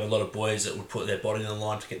 we have a lot of boys that would put their body on the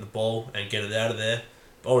line to get the ball and get it out of there.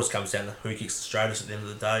 It all just comes down to who kicks the straightest at the end of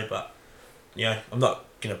the day. But I'm not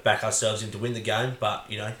going to back ourselves in to win the game. But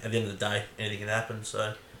at the end of the day, anything can happen.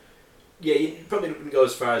 So yeah, you probably wouldn't go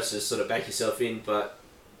as far as to sort of back yourself in, but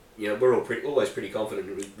we're always pretty confident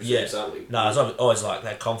in reserves, aren't we? No, it's always like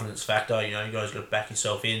that confidence factor. You guys got to back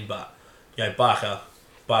yourself in. But Barker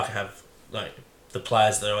have the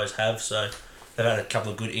players they always have. So they've had a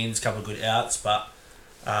couple of good ins, couple of good outs. But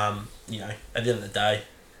at the end of the day,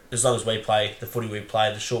 as long as we play the footy we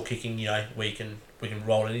play, the short kicking, we can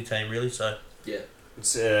roll any team really. So yeah,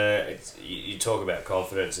 it's you talk about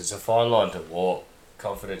confidence. It's a fine line to walk.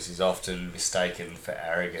 Confidence is often mistaken for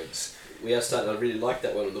arrogance. We are starting to really like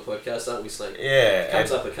that one on the podcast, aren't we, Slane? Yeah, it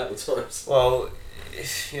comes up a couple of times. Well,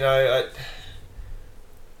 it's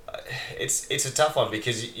a tough one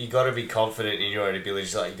because you got to be confident in your own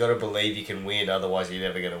abilities. Like you got to believe you can win, otherwise you're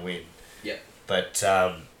never going to win. Yeah. But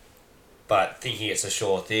thinking it's a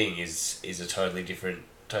sure thing is a totally different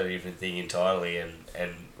thing entirely, and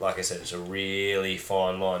like I said, it's a really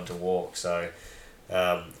fine line to walk. So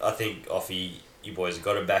I think Offie, you boys have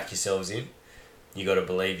got to back yourselves in. You got to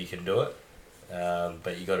believe you can do it,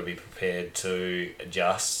 but you got to be prepared to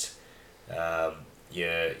adjust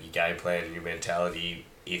your game plan and your mentality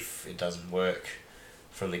if it doesn't work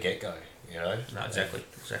from the get go. No, exactly.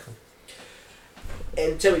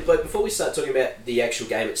 And tell me, Blake, before we start talking about the actual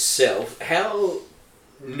game itself, how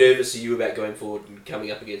nervous are you about going forward and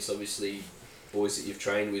coming up against, obviously, boys that you've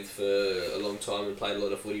trained with for a long time and played a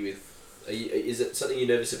lot of footy with? Is it something you're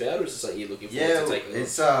nervous about, or is it something you're looking forward to taking on?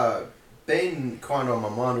 It's been kind of on my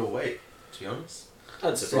mind all week, to be honest.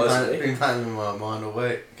 Unsurprisingly. Been playing in my mind all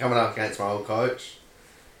week. Coming up against my old coach.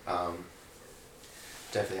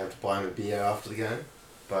 Definitely have to buy him a beer after the game.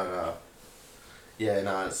 But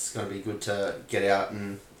it's going to be good to get out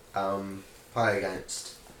and play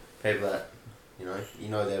against people that you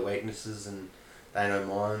know their weaknesses and they know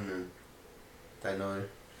mine and they know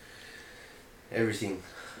everything.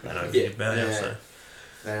 They know everything about you, so.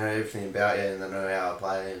 They know everything about you and they know how I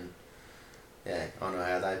play and I know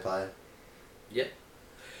how they play. Yeah.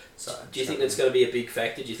 So Do you think that's going to be a big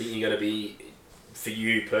factor? Do you think you're going to be, for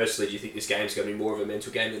you personally, do you think this game's going to be more of a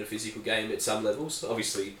mental game than a physical game at some levels?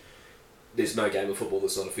 Obviously, there's no game of football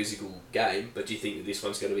that's not a physical game, but do you think that this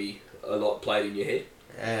one's going to be a lot played in your head?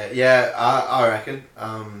 Yeah, I reckon.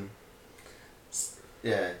 I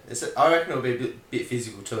reckon it'll be a bit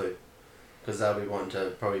physical too, because they'll be wanting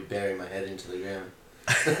to probably bury my head into the ground.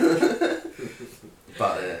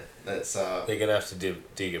 But yeah, that's They're gonna have to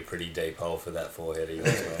dig a pretty deep hole for that forehead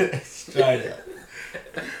as well. straight out.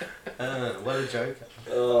 What a joker.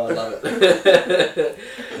 Oh, I love it.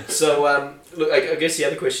 So, look, I guess the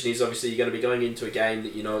other question is, obviously, you're going to be going into a game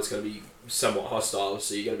that you know it's going to be somewhat hostile,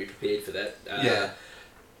 so you're going to be prepared for that. Yeah.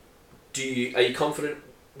 Are you confident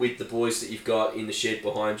with the boys that you've got in the shed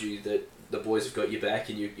behind you that the boys have got your back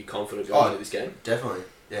and you're confident going into this game? Definitely.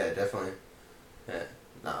 Yeah, definitely. Yeah.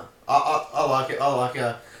 No. I like it. I like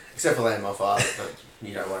it. Except for Liam, my father, but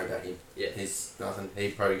you don't worry about him. Yeah. He's nothing.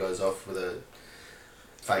 He probably goes off with a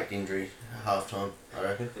fake injury at half time, I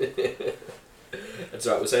reckon. That's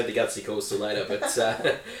right. We'll save the gutsy calls till later, but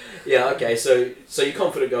yeah, okay. So you're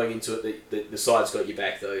confident going into it that the side's got your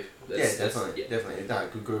back, though. Definitely. No,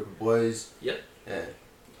 good group of boys. Yep. Yeah.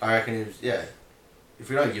 I reckon if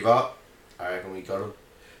we don't give up, I reckon we got them.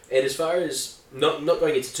 And as far as not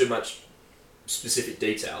going into too much specific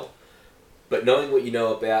detail, but knowing what you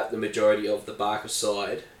know about the majority of the Barker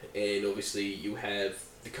side, and obviously you have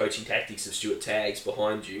the coaching tactics of Stuart Taggs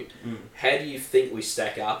behind you, how do you think we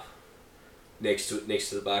stack up next to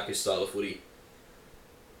the Barker style of footy?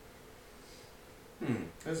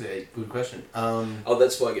 That's a good question. Oh,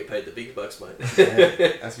 that's why I get paid the big bucks, mate.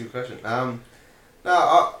 Yeah, that's a good question.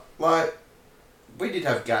 We did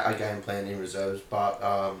have a game plan in reserves,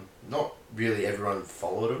 but not really everyone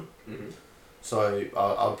followed them. Mm-hmm. So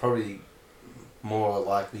I'll probably more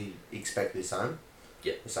likely expect the same.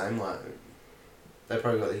 Yeah. The same, like they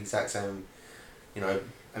probably got the exact same,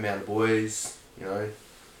 amount of boys, the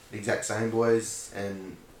exact same boys,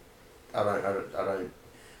 and I don't.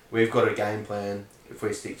 We've got a game plan. If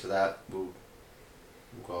we stick to that, we'll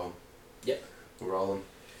go on. Yep. We'll roll them.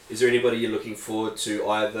 Is there anybody you're looking forward to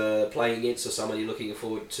either playing against or someone you're looking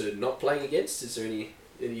forward to not playing against? Is there any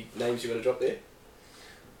names you want to drop there?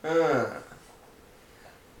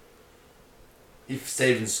 If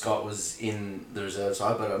Stephen Scott was in the reserve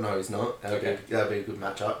side, but I know he's not. That'd be a good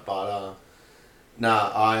matchup. But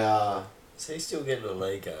Is he still getting a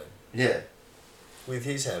leg go yeah, with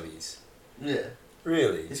his hammies? yeah,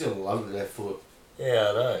 Really? he's gonna love the left foot. Yeah,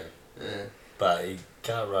 I know. Yeah, But he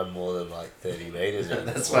can't run more than like 30 metres.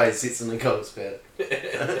 that's why he sits in the goal spout.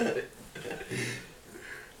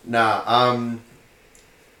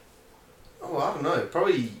 Oh, I don't know.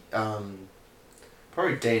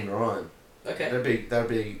 Probably Dean Ryan. Okay. That'd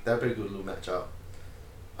be a good little matchup.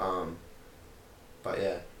 But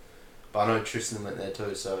yeah, I know Tristan went there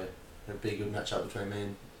too, so it'd be a good matchup between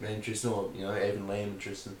me and Tristan, or even Liam and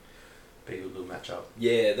Tristan. Be a good little matchup.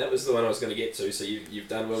 Yeah, that was the one I was going to get to. So you've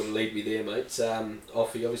done well to lead me there, mate. Offie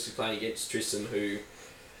obviously playing against Tristan, who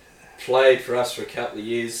played for us for a couple of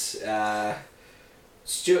years.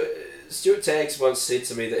 Stuart Taggs once said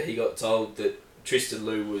to me that he got told that Tristan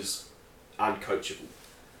Lou was uncoachable.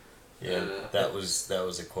 Yeah, that was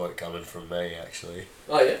a quote coming from me actually.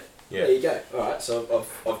 Oh yeah. Yeah. There you go. All right. So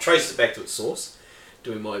I've traced it back to its source,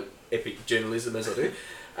 doing my epic journalism as I do.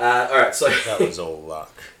 All right. So That was all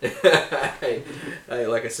luck. hey,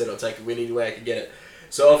 like I said, I'll take a win any way I can get it.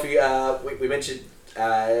 So Offie, we mentioned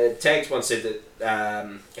Taggs once said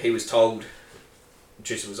that he was told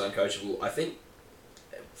Tristan was uncoachable. I think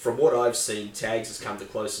from what I've seen, Taggs has come the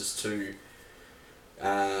closest to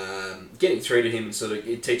getting through to him and sort of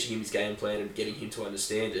teaching him his game plan and getting him to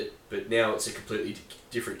understand it. But now it's a completely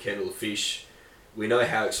different kettle of fish. We know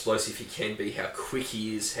how explosive he can be, how quick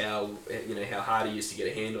he is, how hard he is to get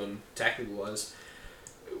a hand on tackling wise.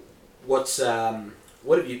 What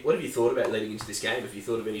have you thought about leading into this game? Have you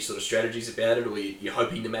thought of any sort of strategies about it, or you're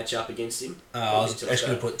hoping to match up against him? I was actually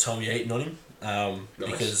going to put Tommy Eaton on him Nice.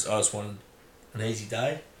 because I just wanted an easy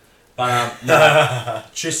day. But no,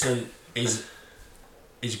 Tristan is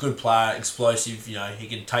a good player, explosive. He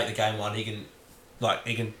can take the game on. He can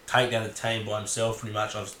take down the team by himself pretty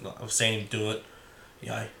much. I've seen him do it.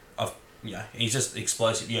 He's just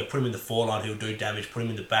explosive. Put him in the forline, he'll do damage. Put him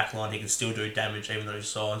in the back line, he can still do damage even though his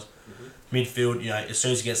size. Mm-hmm. Midfield, as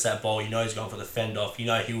soon as he gets that ball, he's going for the fend off.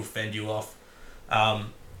 He'll fend you off.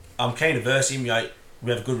 I'm keen to verse him. We have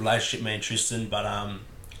a good relationship, me and Tristan, but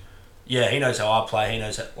he knows how I play. He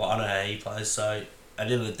knows I know how he plays. So at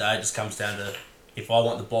the end of the day, it just comes down to if I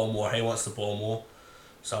want the ball more, he wants the ball more.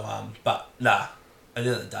 So at the end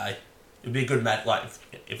of the day, it'd be a good match. Like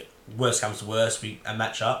if worst comes to worst, we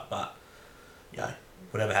match up, but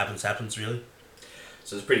whatever happens really.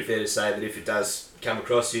 So it's pretty fair to say that if it does come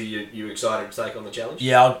across you're excited to take on the challenge?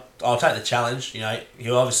 Yeah, I'll take the challenge.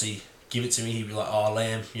 He'll obviously give it to me. He'll be like, "Oh,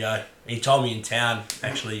 Lamb," He told me in town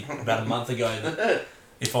actually about a month ago that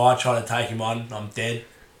if I try to take him on, I'm dead.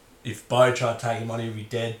 If Bo tried to take him on, he'll be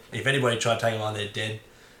dead. If anybody tried to take him on, they're dead.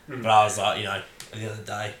 But I was like, at the end of the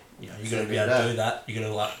day, you got to be able to do that. You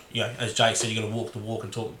got to as Jake said, you got to walk the walk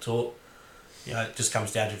and talk the talk. It just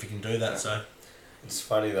comes down to if you can do that. So it's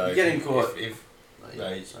funny though. You're getting caught. You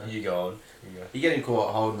go on. You're getting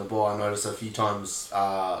caught holding the ball. I noticed a few times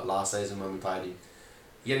last season when we played him.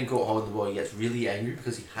 You're getting caught holding the ball. He gets really angry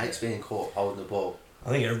because he hates being caught holding the ball. I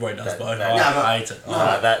think everybody does both. I hate it.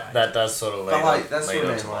 That does sort of lead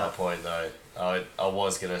on to my like, point though. I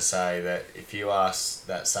was going to say that if you ask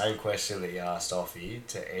that same question that you asked Offie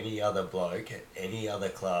to any other bloke at any other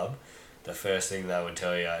club, the first thing they would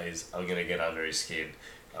tell you is, I'm going to get under his skin.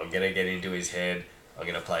 I'm going to get into his head. I'm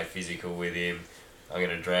going to play physical with him. I'm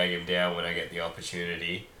going to drag him down when I get the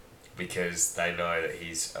opportunity, because they know that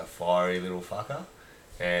he's a fiery little fucker.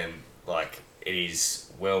 And it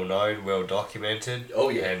is well known, well documented. Oh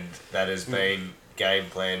yeah. And that has been game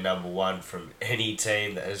plan number one from any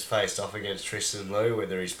team that has faced off against Tristan Lou,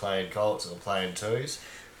 whether he's playing Colts or playing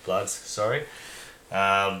Bloods, sorry.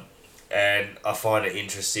 And I find it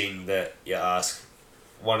interesting that you ask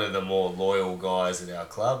one of the more loyal guys at our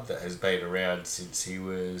club that has been around since he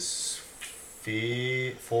was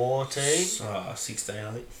 14? 16,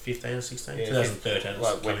 I think. 15 or 16? Yeah,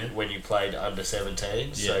 2013. when you played under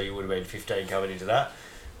 17, so you would have been 15 coming into that.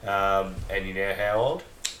 And you're now how old?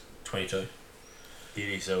 22.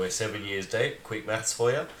 Beauty, so we're 7 years deep. Quick maths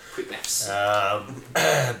for you. Quick maths.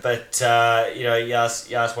 But you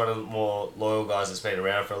ask one of the more loyal guys that's been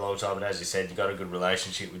around for a long time, and as you said, you've got a good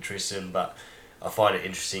relationship with Tristan, but I find it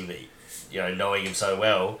interesting that, knowing him so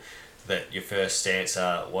well, that your first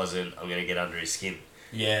answer wasn't, I'm going to get under his skin.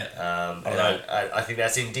 Yeah. I think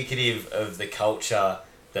that's indicative of the culture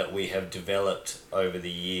that we have developed over the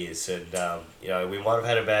years. And, we might have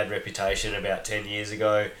had a bad reputation about 10 years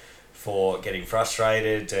ago for getting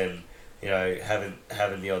frustrated and,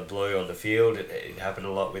 having the odd blue on the field. It happened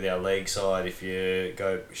a lot with our league side. If you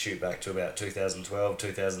shoot back to about 2012,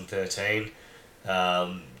 2013,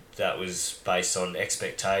 that was based on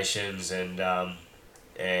expectations and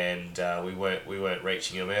we weren't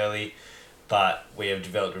reaching them early, but we have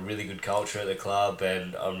developed a really good culture at the club,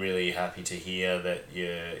 and I'm really happy to hear that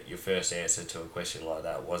your first answer to a question like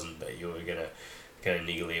that wasn't that you were gonna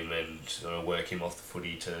niggle him and sort of work him off the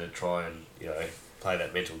footy to try and play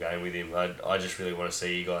that mental game with him. I just really want to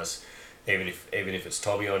see you guys, even if it's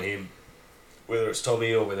Tommy on him, whether it's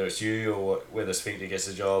Tommy or whether it's you or whether Sphincter gets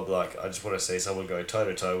the job, I just want to see someone go toe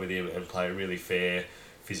to toe with him and play really fair,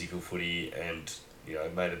 physical footy and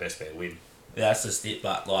may the best man win. Yeah, that's just it.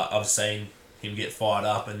 But I've seen him get fired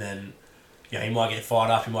up, and then he might get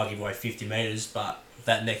fired up. He might give away 50 metres, but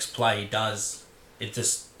that next play he does,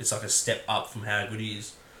 it's like a step up from how good he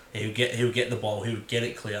is. He'll get the ball. He'll get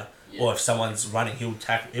it clear. Yeah. Or if someone's running, he'll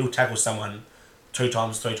tackle someone 2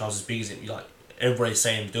 times, 3 times as big as him. Everybody's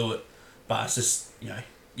seeing him do it, but it's just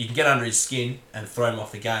you can get under his skin and throw him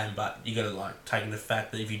off the game, but you got to take in the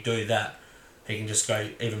fact that if you do that, he can just go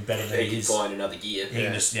even better than he is. He can find another gear. He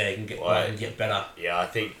can get better. Yeah, I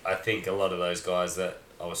think a lot of those guys that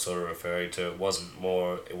I was sort of referring to, it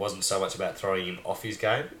wasn't so much about throwing him off his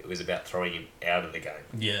game, it was about throwing him out of the game.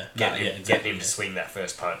 Yeah. Getting him to swing that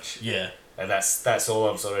first punch. Yeah. And that's all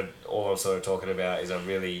I'm sort of talking about, is I'm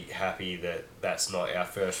really happy that that's not our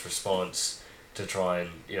first response to try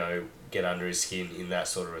and, get under his skin in that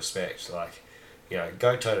sort of respect.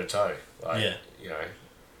 Go toe to toe.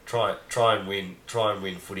 Try and win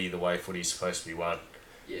footy the way footy's supposed to be won.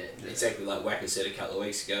 Yeah, exactly like Wacker said a couple of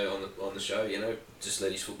weeks ago on the show. Just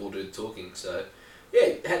let his football do the talking. So,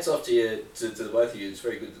 yeah, hats off to you, to the both of you. It's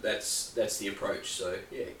very good that that's the approach. So,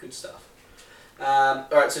 yeah, good stuff. All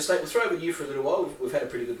right, so Slate, we'll throw over to you for a little while. We've had a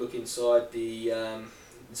pretty good look inside the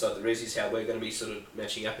Rezzies, how we're going to be sort of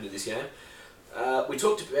matching up into this game. We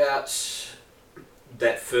talked about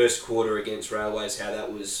that first quarter against Railways, how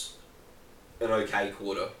that was an okay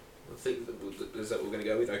quarter. I think is that what we're going to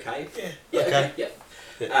go with? Okay. Yeah. Okay.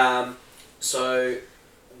 Yeah. So,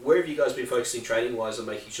 where have you guys been focusing training wise on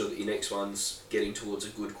making sure that your next one's getting towards a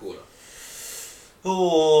good quarter?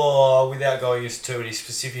 Oh, without going into too many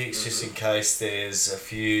specifics, just in case there's a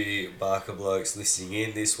few Barker blokes listening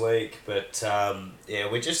in this week. But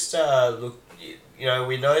we just look.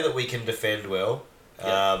 We know that we can defend well,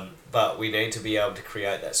 but we need to be able to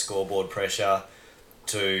create that scoreboard pressure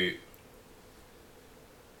to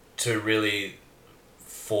really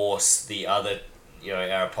force the other,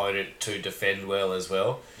 our opponent to defend well as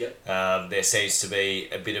well. Yep. There seems to be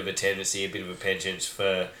a bit of a tendency, a bit of a penchant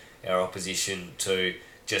for our opposition to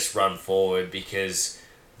just run forward because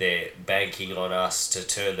they're banking on us to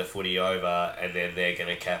turn the footy over, and then they're going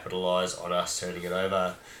to capitalise on us turning it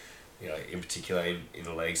over. In particular in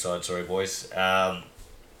the league side, sorry boys.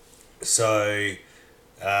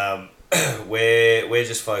 We're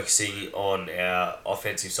just focusing on our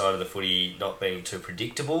offensive side of the footy not being too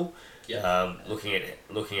predictable. Yeah. Looking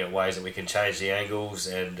at ways that we can change the angles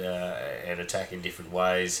and attack in different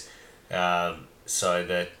ways, so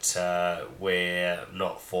that we're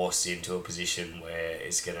not forced into a position where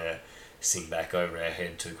it's gonna sink back over our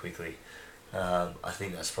head too quickly. I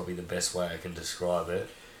think that's probably the best way I can describe it.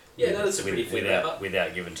 Yeah, no, that's a pretty fair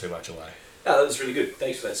without giving too much away. No, that was really good.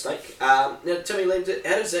 Thanks for that, Snake. Now, tell me, Liam,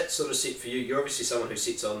 how does that sort of sit for you? You're obviously someone who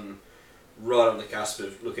sits right on the cusp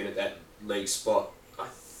of looking at that league spot. I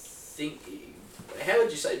think, how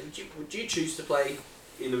would you say? Would you choose to play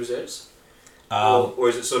in the reserves, or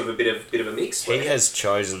is it sort of a bit of a mix? He has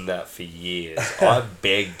chosen that for years. I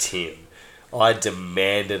begged him. I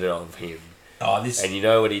demanded it of him. And you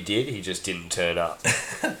know what he did? He just didn't turn up.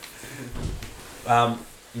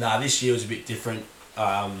 This year was a bit different.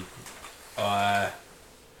 I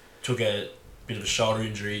took a bit of a shoulder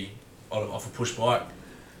injury off a push bike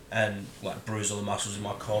and bruised all the muscles in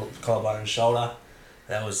my collarbone and shoulder.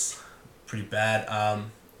 That was pretty bad.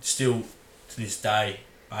 Still to this day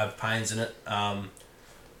I have pains in it. And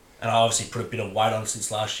I obviously put a bit of weight on since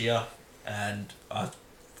last year, and I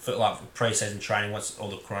felt like pre-season training, once all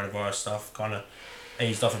the coronavirus stuff kind of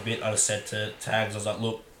eased off a bit, I just said to Tags, I was like,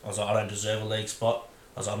 I don't deserve a league spot.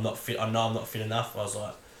 I was like, I'm not fit. I know I'm not fit enough. I was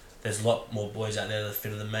like, there's a lot more boys out there that are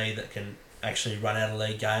fitter than me that can actually run out a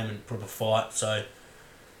league game and put up a fight. So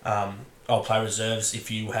I'll play reserves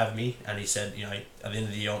if you have me. And he said, at the end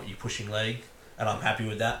of the year, you're pushing league, and I'm happy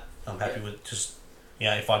with that. I'm happy with just,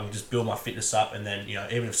 if I can just build my fitness up, and then,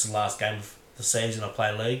 even if it's the last game of the season I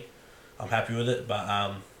play league, I'm happy with it.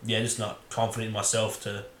 But just not confident in myself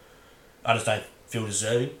I just don't feel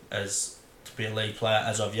deserving to be a league player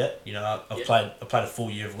as of yet. I played a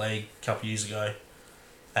full year of league a couple of years ago,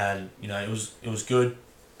 and it was good,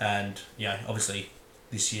 and obviously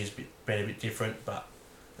this year's been a bit different, but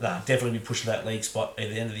definitely be pushing that league spot at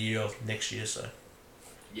the end of the year or next year. So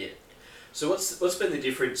yeah. So what's been the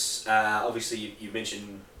difference? Obviously you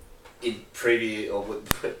mentioned in previous, or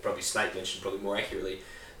probably Snake mentioned probably more accurately,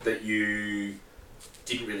 that you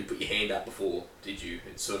didn't really put your hand up before, did you?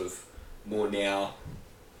 It's sort of more now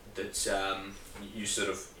that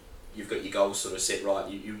you've got your goals sort of set right.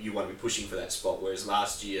 You want to be pushing for that spot, whereas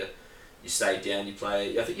last year you stayed down.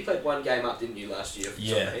 I think you played one game up, didn't you, last year?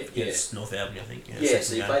 It's North Avenue, I think.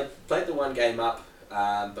 So you played the one game up,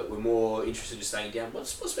 but we're more interested in staying down.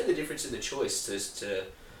 What's been the difference in the choice to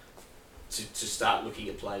start looking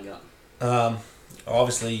at playing up?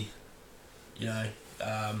 Obviously, you're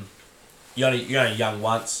only young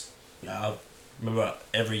once. I remember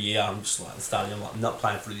every year I'm just starting. I'm not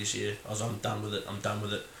playing footy this year. I'm done with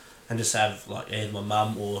it. And just have either my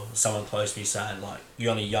mum or someone close to me saying you're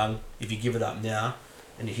only young. If you give it up now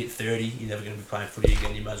and you hit 30, you're never going to be playing footy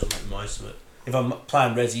again. You may as well make the most of it. If I'm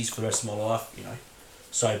playing resis for the rest of my life,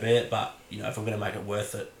 so be it. But if I'm going to make it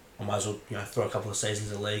worth it, I might as well throw a couple of seasons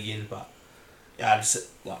of league in. But I just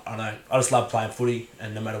love playing footy,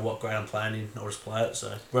 and no matter what grade I'm playing in, I'll just play it.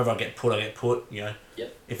 So wherever I get put, I get put. Yep.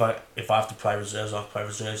 If I have to play reserves, I'll play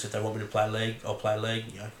reserves. If they want me to play league, I'll play league.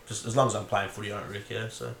 Just as long as I'm playing footy, I don't really care.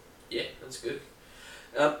 So yeah, that's good.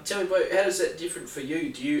 Tell me, Bo, how does that different for you?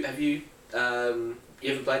 You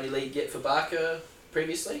ever played any league yet for Barker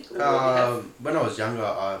previously? When I was younger,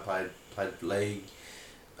 I played league.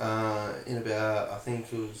 In about, I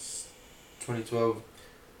think it was 2012,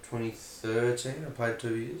 2013. I played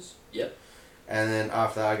 2 years. Yep. And then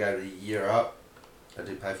after that, I gave it a year up. I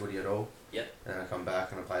didn't play footy at all. Yep. And I come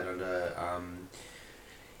back and I played under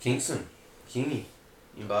Kingy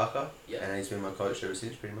in Barker. Yep. And he's been my coach ever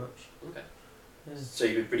since, pretty much. Okay. Yeah. So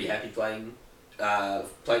you've been pretty happy playing for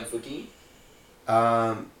Kingy?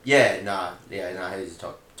 He's a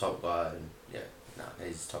top guy, and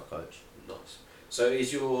he's a top coach. Nice. So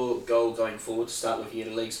is your goal going forward to start looking at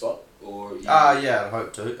a league spot, or? I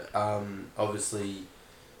hope to. Obviously,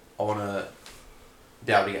 I want to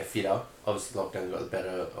be able to get fitter. Obviously, lockdown got the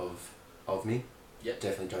better of me. Yep.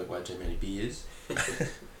 Definitely drank way too many beers.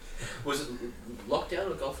 Was it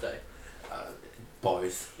lockdown or golf day?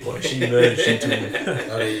 Both. Well, she merged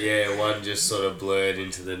into one just sort of blurred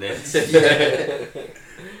into the next.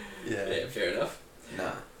 Yeah, fair enough.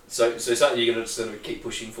 Nah. So something you're going to sort of keep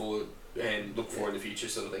pushing for and look for in the future,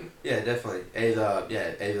 sort of thing. Yeah, definitely.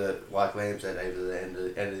 Either like Liam said, either the end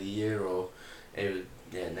of the year or either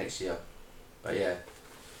next year. But yeah,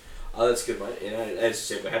 Oh, that's good, mate. You know, as I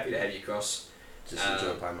said, we're happy to have you across. just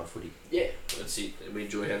enjoy playing my footy. Yeah, that's it. We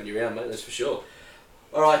enjoy having you around, mate. That's for sure.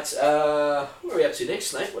 All right, what are we up to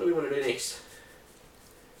next, Nate? What do we want to do next?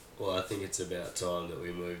 Well, I think it's about time that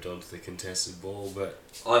we moved on to the contested ball, but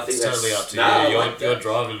I think it's that's totally up to no, you. I like You're that.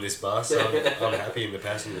 driving this bus. I'm happy in the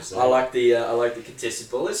passenger seat. I like the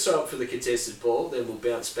contested ball. Let's throw up for the contested ball, then we'll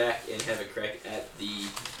bounce back and have a crack at the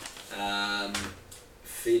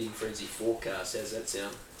Feeding Frenzy forecast. How's that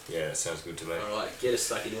sound? Yeah, that sounds good to me. All right, get us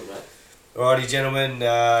stuck into it, mate. Alrighty, gentlemen.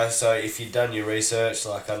 So if you've done your research,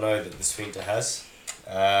 like I know that the Sphincter has,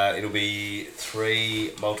 it'll be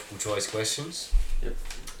 3 multiple choice questions. Yep.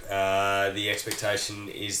 The expectation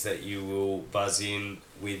is that you will buzz in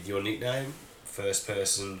with your nickname, first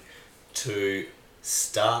person to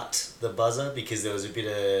start the buzzer, because there was a bit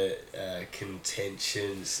of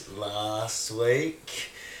contention last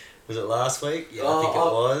week. Was it last week? Yeah, I think it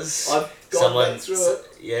was. I've gone back through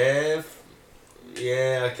it.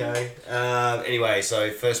 Yeah, okay. Anyway, so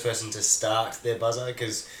first person to start their buzzer,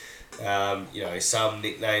 because some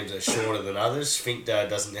nicknames are shorter than others. Sphincter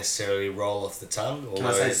doesn't necessarily roll off the tongue. Can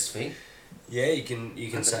I say Sphinx? Yeah, you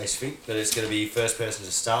can say Sphinx, but it's going to be first person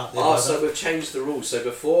to start their Oh, buzzer. so we've changed the rules. So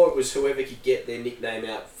before it was whoever could get their nickname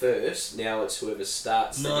out first. Now it's whoever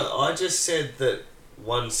starts. No, I just said that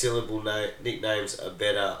one syllable nicknames are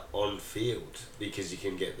better on field because you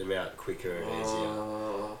can get them out quicker and easier.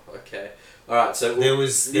 Oh, okay. All right. So There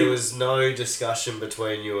was no discussion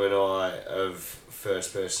between you and I of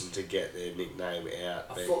first person to get their nickname out.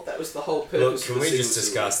 I but- thought that was the whole purpose. Look, of can the we season just two.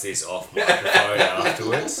 discuss this off microphone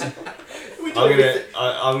afterwards? We do I'm everything.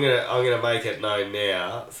 gonna make it known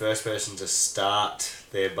now. First person to start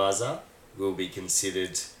their buzzer will be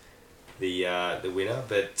considered the winner.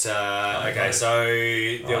 But okay, so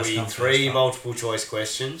there'll be 3 multiple choice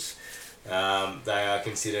questions. They are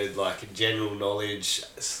considered like general knowledge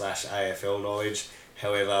 / AFL knowledge.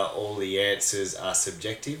 However, all the answers are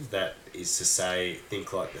subjective. That is to say,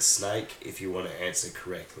 think like the snake if you want to answer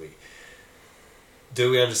correctly. Do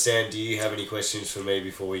we understand? Do you have any questions for me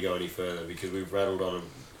before we go any further? Because we've rattled on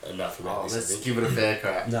enough about this. I Let's think. give it a fair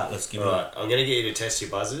crack. No, let's give it. Alright, I'm going to get you to test your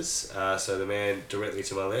buzzers. So the man directly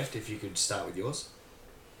to my left, if you could start with yours.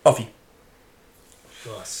 Offie.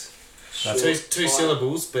 Nice. Short, Two tight.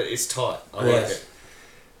 syllables, but it's tight. I like Yes.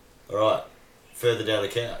 it. Alright, further down the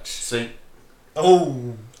couch. Sweet.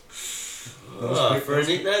 Oh. For a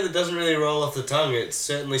nickname that doesn't really roll off the tongue, it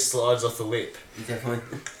certainly slides off the lip.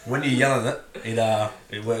 Definitely. When you're yelling it,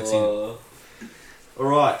 it works in.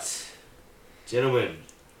 Alright, gentlemen,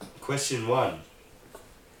 question 1.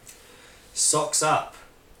 Socks up.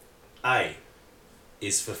 A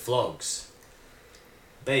is for flogs.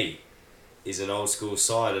 B is an old school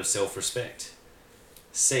sign of self-respect.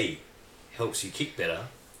 C helps you kick better.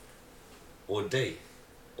 Or D,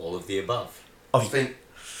 all of the above. Sphinx.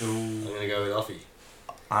 I'm going to go with Offie.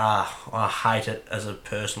 I hate it as a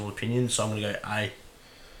personal opinion, so I'm going to go A.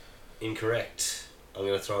 Incorrect. I'm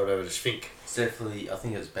going to throw it over to Sphinx. It's definitely, I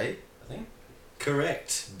think it's B. I think.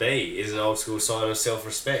 Correct. B is an old school sign of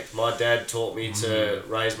self-respect. My dad taught me to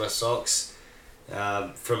raise my socks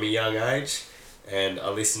from a young age, and I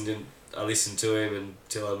listened to him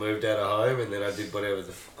until I moved out of home, and then I did whatever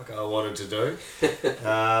the fuck I wanted to do.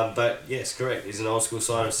 But yes, correct. Is an old school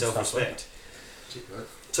sign of self-respect.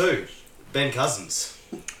 2. Ben Cousins.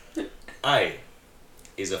 A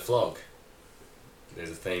is a flog. There's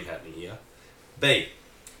a theme happening here. B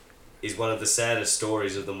is one of the saddest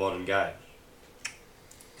stories of the modern game.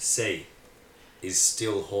 C is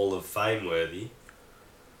still Hall of Fame worthy.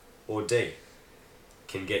 Or D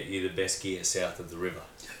can get you the best gear south of the river.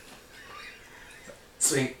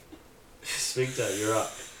 Sphinx. Sphincter, you're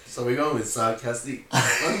up. So we're going with sarcastic.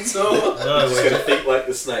 So No, Just we're got to think like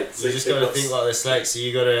the snake. just got to think like the snake, so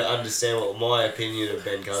you got to understand what my opinion of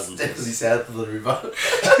Ben Cousins definitely is. south of the river.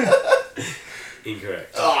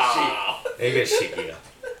 Incorrect. Ah, You got shit gear.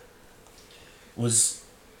 Was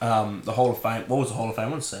the Hall of Fame... What was the Hall of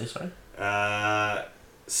Fame one? C, sorry?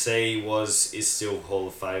 C is still Hall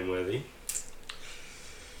of Fame worthy.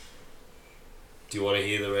 Do you want to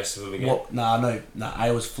hear the rest of them again? What? No.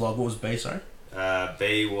 A was flog. What was B, sorry?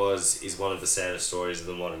 B is one of the saddest stories of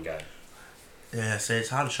the modern game. Yeah, see, it's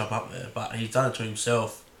hard to chop up there, but he's done it to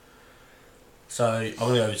himself. So I'm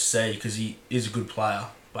going to go with C, because he is a good player,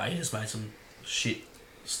 but he just made some shit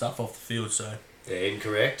stuff off the field, so... Yeah,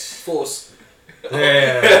 incorrect. Force.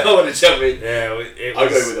 Yeah. I want to jump in. Yeah, it I'll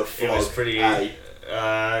was, go with a it was flog. pretty. A.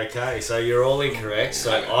 Okay, so you're all incorrect.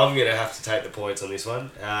 So I'm going to have to take the points on this one.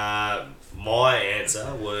 My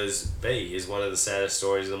answer was B, is one of the saddest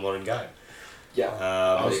stories of the modern game. Yeah.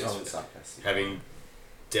 I was going sarcastic. Having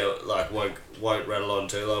dealt, like, won't rattle on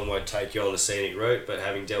too long, won't take you on the scenic route, but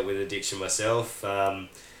having dealt with addiction myself,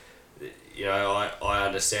 you know, I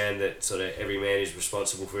understand that sort of every man is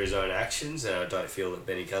responsible for his own actions, and I don't feel that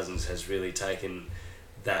Benny Cousins has really taken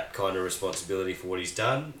that kind of responsibility for what he's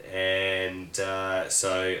done, and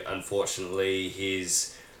so unfortunately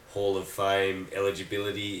his Hall of Fame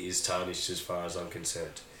eligibility is tarnished as far as I'm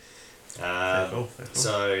concerned. Fair call.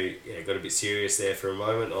 So yeah, got a bit serious there for a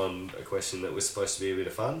moment on a question that was supposed to be a bit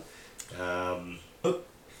of fun.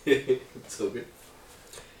 It's all good.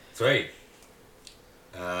 3.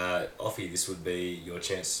 Offie, this would be your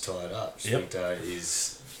chance to tie it up. Yep. Sphincter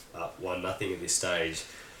is up 1-0 at this stage.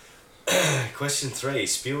 Question 3.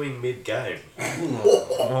 Spewing mid-game.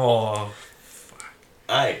 Oh,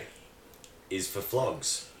 A is for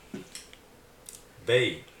flogs.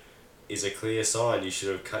 B is a clear sign you should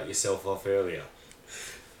have cut yourself off earlier.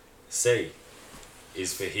 C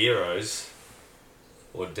is for heroes.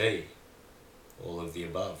 Or D, all of the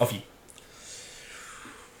above. off you.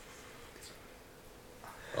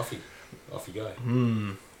 Off you go.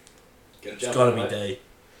 It's got to be D.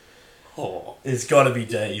 Oh, it's got to be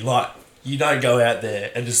D. Like, you don't go out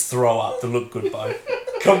there and just throw up to look good, Bo.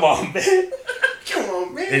 Come on, man. Come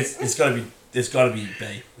on, man. It's got to be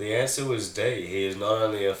B. The answer was D. He is not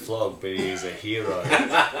only a flog, but he is a hero.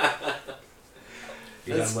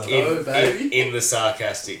 You Let's done well. go, baby. In the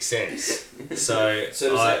sarcastic sense. So Is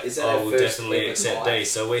that I our will first definitely ever accept tie? D.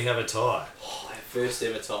 So we have a tie. Oh, our first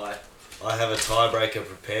ever tie. I have a tiebreaker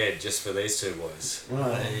prepared just for these two boys.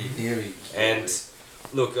 Here we go. And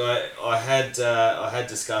look, I had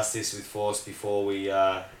discussed this with Force before we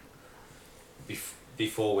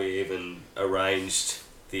before we even arranged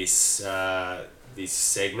this this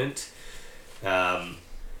segment.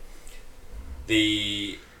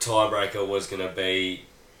 The tiebreaker was going to be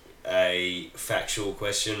a factual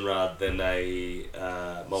question rather than a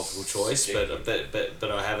multiple choice, but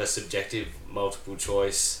I have a subjective multiple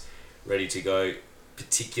choice ready to go,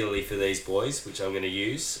 particularly for these boys, which I'm going to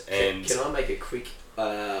use. And Can I make a quick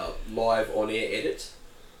live on air edit?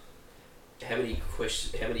 How many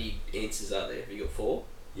answers are there? Have you got 4?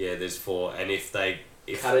 yeah, there's 4, and if Cut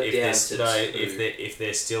it down there's to no 2. if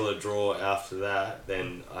there's still a draw after that,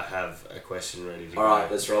 then I have a question ready to go. Alright,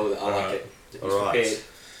 let's roll with it. I like it. Just Alright. prepared.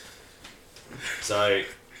 So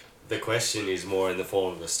the question is more in the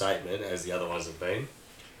form of a statement, as the other ones have been.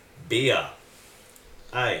 Beer,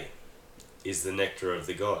 A, is the nectar of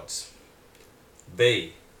the gods.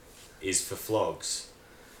 B, is for flogs.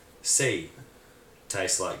 C,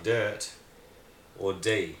 tastes like dirt. Or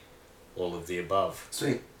D, all of the above.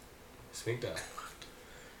 Swing. Sphincter.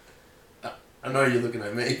 I know you're looking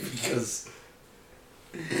at me because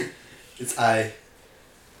it's A.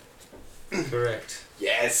 Correct.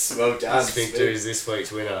 Yes, well done. Sphincter is this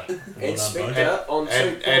week's winner. And Well done, Sphincter on 2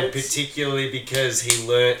 And points. particularly because he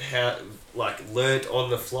learnt on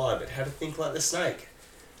the fly, but how to think like the snake.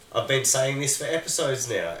 I've been saying this for episodes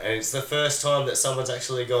now, and it's the first time that someone's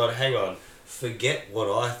actually gone, hang on, forget what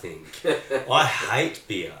I think. I hate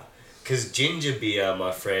beer. Because ginger beer,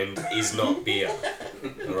 my friend, is not beer.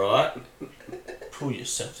 Alright? Pull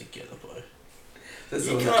yourself together, boy. That's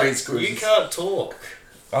You the one that drinks can't, you cruises. can't talk.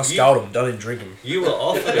 I'll scold him. Don't even drink him. You were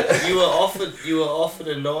offered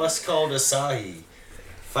a nice cold Asahi.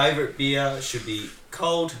 Favourite beer should be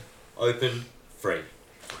cold, open, free.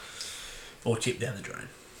 Or chip down the drain.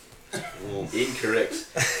 Incorrect.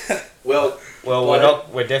 Well,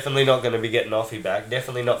 We're definitely not going to be getting Offie back.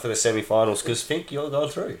 Definitely not for the semi-finals, because Fink, you're going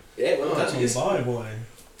through. yeah, well done. Yes. Bye, boy.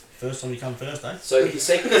 First time you come first, eh? So you're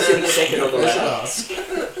sitting second on the ladder. Ask.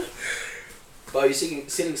 But you're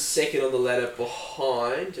sitting second on the ladder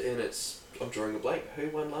behind, and I'm drawing a blank. Who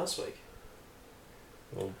won last week?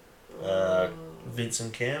 Well, Vince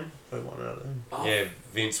and Cam. Who won out of them? Oh, Yeah,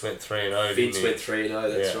 Vince went 3-0. Vince didn't went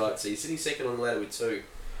 3-0, that's Yeah. right. So you're sitting second on the ladder with 2.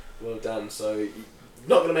 Well done. So you're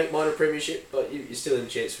not going to make minor premiership, but you're still in a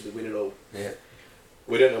chance to win it all. Yeah.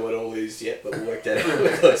 We don't know what all is yet, but we'll work that out when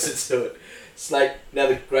we're closer to it. Snake,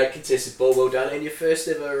 another great contested ball, well done. And your first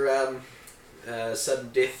ever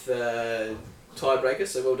sudden death tiebreaker,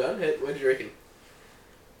 so well done. What did you reckon?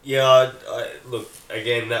 Yeah, I look,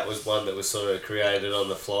 again, that was one that was sort of created on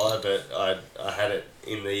the fly, but I had it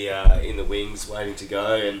in the wings waiting to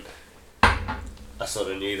go, and I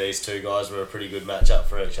sort of knew these two guys were a pretty good matchup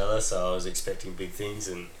for each other, so I was expecting big things,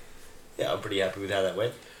 and yeah, I'm pretty happy with how that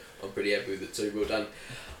went. I'm pretty happy with it too. Well done.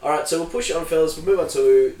 Alright, so we'll push it on, fellas. We'll move on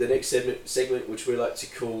to the next segment, which we like to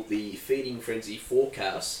call the Feeding Frenzy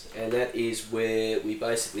Forecast. And that is where we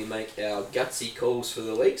basically make our gutsy calls for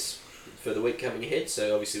the week coming ahead.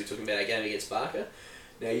 So obviously we're talking about our game against Barker.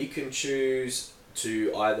 Now you can choose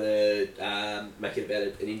to either make it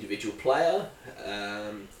about an individual player,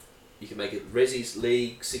 you can make it Resi's,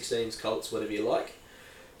 League, 16s, Colts, whatever you like.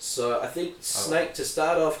 So I think, Snake, to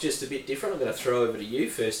start off just a bit different, I'm going to throw over to you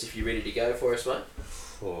first if you're ready to go for us, mate.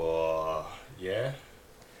 Oh, yeah.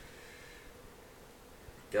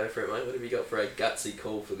 Go for it, mate. What have you got for a gutsy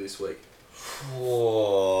call for this week?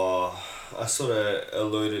 Oh, I sort of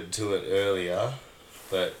alluded to it earlier,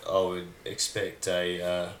 but I would expect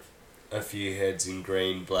a few heads in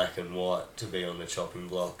green, black and white to be on the chopping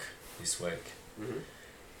block this week. Mm-hmm.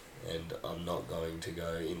 And I'm not going to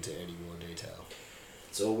go into any more detail.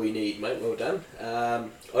 That's all we need, mate. Well done.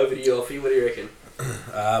 Over to you, Alfie. What do you reckon?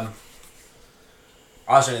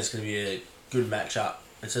 I think it's going to be a good matchup.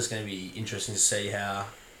 It's just going to be interesting to see how,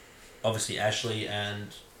 obviously, Ashley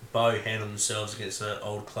and Bo handle themselves against the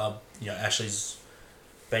old club. You know, Ashley's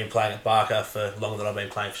been playing at Barker for longer than I've been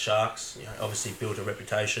playing for Sharks. You know, obviously built a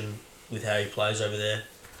reputation with how he plays over there.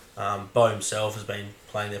 Bo himself has been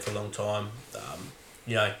playing there for a long time.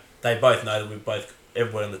 You know, they both know that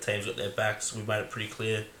everyone on the team's got their backs. We've made it pretty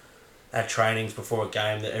clear at trainings before a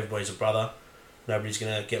game that everybody's a brother. Nobody's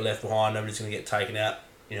going to get left behind. Nobody's going to get taken out,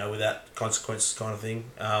 you know, without consequences kind of thing.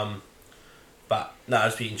 But no,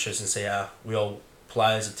 it's be interesting to see how we all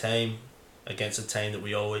play as a team against a team that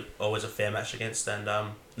we always a fair match against. And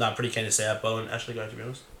no, I'm pretty keen to see how Bo and Ashley go, to be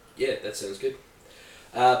honest. Yeah, that sounds good.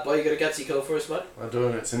 Bo, you got a gutsy call for us, mate? I'm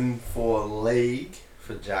doing it's in for League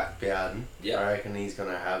for Jack Bowden. Yeah. I reckon he's going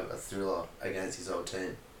to have a thriller against his old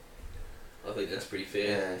team. I think that's pretty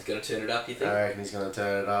fair. Yeah. He's going to turn it up, you think? I reckon he's going to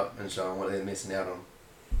turn it up and show them what they're missing out on.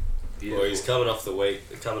 Well, he's coming off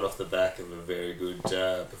the back of a very good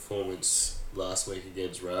performance last week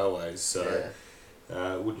against Railways, so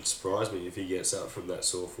it wouldn't surprise me if he gets up from that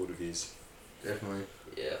sore foot of his. Definitely.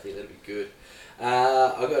 Yeah, I think that'd be good.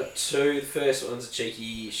 I got two. The first one's a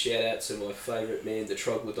cheeky shout out to my favourite man, the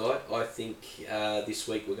Troglodyte. I think this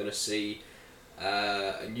week we're going to see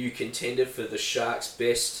a new contender for the Sharks'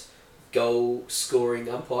 best goal scoring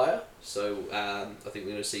umpire. So I think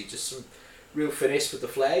we're going to see just some real finesse with the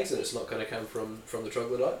flags, and it's not going to come from the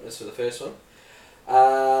Troglodyte. That's for the first one.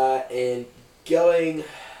 And going,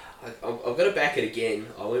 I'm going to back it again.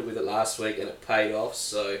 I went with it last week and it paid off.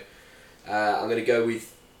 So I'm going to go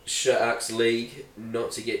with Sharks League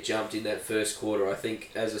not to get jumped in that first quarter. I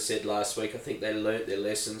think, as I said last week, I think they learnt their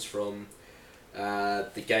lessons from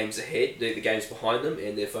the games ahead, the games behind them,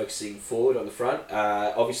 and they're focusing forward on the front.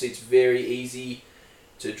 Obviously, it's very easy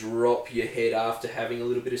to drop your head after having a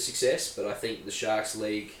little bit of success, but I think the Sharks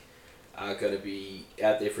League are going to be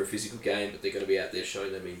out there for a physical game, but they're going to be out there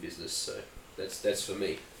showing they mean business. So that's for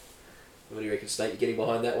me. What do you reckon, Snake? You getting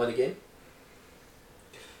behind that one again?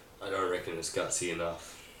 I don't reckon it's gutsy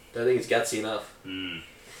enough. Don't think it's gutsy enough.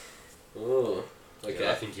 Oh, okay.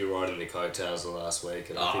 Yeah, I think you're riding the coattails of last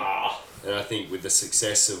week, and I think with the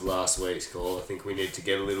success of last week's call, I think we need to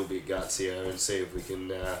get a little bit gutsier and see if we can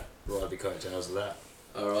ride the coattails of that.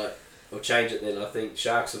 Alright, I'll change it then. I think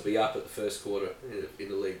Sharks will be up at the first quarter in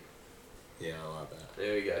the league. Yeah, I like that.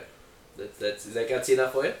 There we go. Is that gutsy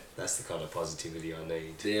enough for you? That's the kind of positivity I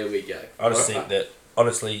need. There we go. I just think that,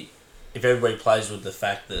 honestly, if everybody plays with the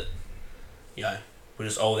fact that, you know, we're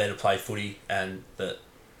just all there to play footy, and that,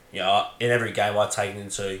 you know, in every game I take it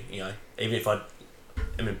into, you know, even if I'm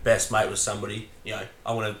best mate with somebody, you know,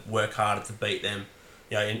 I want to work harder to beat them.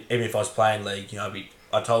 You know, even if I was playing league, you know,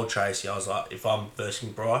 I told Tracy, I was like, if I'm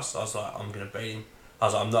versing Bryce, I was like, I'm going to beat him. I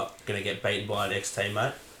was like, I'm not going to get beaten by an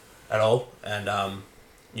ex-teammate at all. And,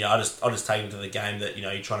 you know, I just take him to the game that, you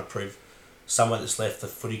know, you're trying to prove someone that's left the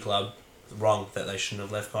footy club wrong, that they shouldn't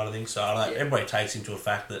have left kind of thing. So I don't know, everybody takes into a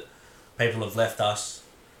fact that people have left us,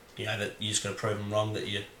 you know, that you're just going to prove them wrong, that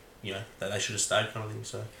you know, that they should have stayed kind of thing.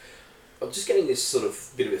 So I'm just getting this sort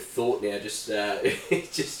of bit of a thought now, just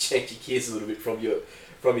just change your gears a little bit from your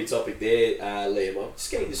topic there, Liam. I'm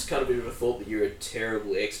just getting this kind of bit of a thought that you're a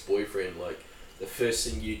terrible ex-boyfriend. Like, the first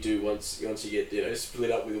thing you do once you get, you know,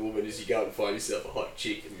 split up with a woman is you go and find yourself a hot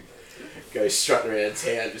chick and go strutting around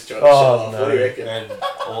town just trying to show off. No. What do you reckon?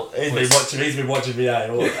 He's been watching me, eh?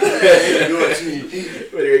 What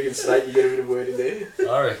do you reckon, Snake? You get a bit of word in there?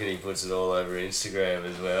 I reckon he puts it all over Instagram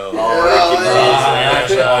as well. I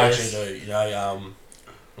actually do. You know,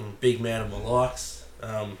 I'm a big man of my likes. You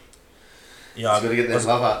know, He's got to get those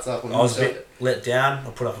love hearts up. I was a bit let down. I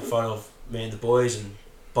put up a photo of me and the boys, and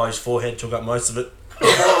Bo's forehead took up most of it.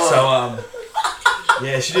 So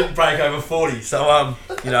Yeah, she didn't break over 40. So,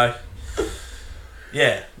 you know,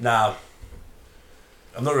 yeah, no.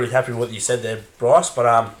 I'm not really happy with what you said there, Bryce,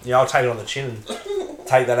 but, yeah, I'll take it on the chin and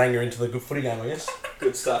take that anger into the good footy game, I guess.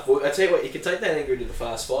 Good stuff. Well, I tell you what, you can take that anger into the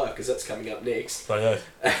Fast Five because that's coming up next. So,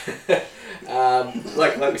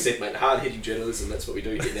 Like we said, mate, hard-hitting journalism, that's what we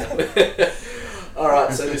do here now.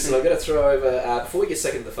 Alright, so listen, I'm going to throw over, before we get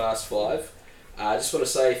second to the Fast Five, I just want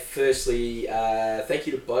to say, firstly, thank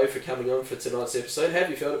you to Bo for coming on for tonight's episode. How have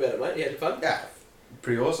you felt about it, mate? You had fun? Yeah,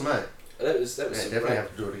 pretty awesome, mate. That was Yeah, some definitely great...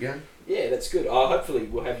 have to do it again. Yeah, that's good. Hopefully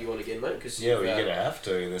we'll have you on again, mate. Cause Yeah, we're gonna have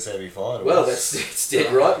to in the semi-final. well, it's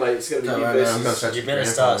dead right, mate. It's going to be you versus... You better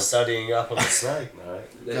start studying up on the snake,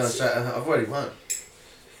 mate. I've already won.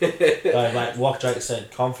 hey, mate, Walk Jake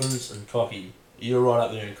said confidence and cocky. You're right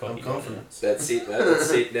up there in cocky. I'm confident. That's it, mate. That's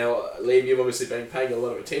it. Now, Liam, you've obviously been paying a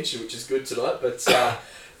lot of attention, which is good tonight. But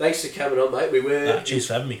thanks for coming on, mate. We were Cheers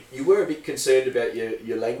for having me. You were a bit concerned about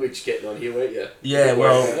your language getting on here, weren't you? Yeah,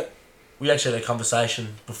 well, we actually had a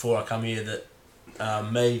conversation before I come here that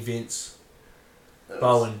me, Vince,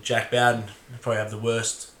 Bo and Jack Bowden probably have the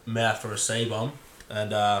worst mouth for a C-bomb.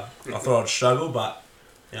 And I thought I'd struggle, but,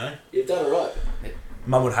 you know. You've done all right.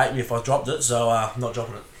 Mum would hate me if I dropped it, so I'm not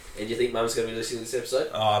dropping it. And you think Mum's going to be listening to this episode?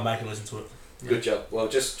 Oh, I make her listen to it. Good job. Well,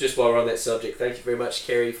 just while we're on that subject, thank you very much,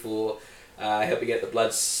 Kerry, for helping out the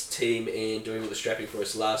Bloods team and doing all the strapping for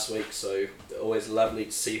us last week. So always lovely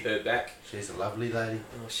to see her back. She's a lovely lady.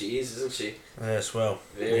 Oh, she is, isn't she? Yes, well.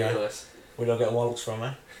 Very yeah. nice. Where do I get wallets from,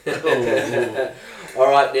 eh? All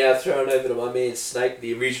right, now throwing over to my man Snake,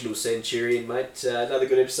 the original Centurion, mate. Another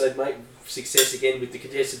good episode, mate. Success again with the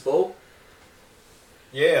contested ball.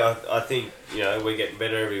 Yeah, I think, you know, we're getting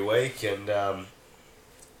better every week, and I'm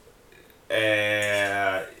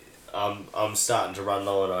starting to run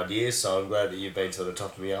low on ideas, so I'm glad that you've been sort of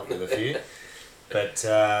topping me up with a few. But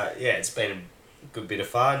yeah, it's been a good bit of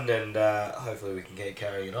fun, and hopefully we can keep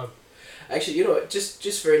carrying it on. Actually, you know what,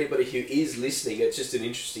 just for anybody who is listening, it's just an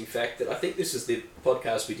interesting fact that I think this is the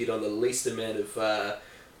podcast we did on the least amount of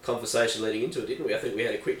conversation leading into it, didn't we? I think we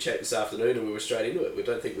had a quick chat this afternoon and we were straight into it. We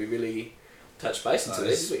don't think we really touched base into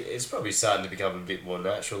this, did we? It's probably starting to become a bit more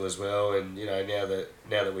natural as well, and you know, now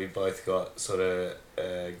that we've both got sort of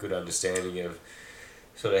a good understanding of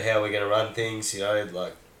sort of how we're going to run things, you know,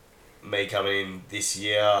 like me coming in this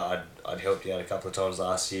year, I'd helped you out a couple of times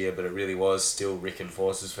last year, but it really was still Rick and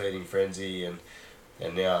Force's feeding frenzy, and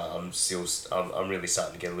now I'm really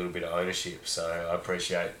starting to get a little bit of ownership. So I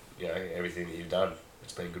appreciate, you know, everything that you've done.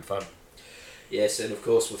 It's been good fun. Yes, and of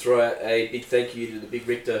course we'll throw out a big thank you to the Big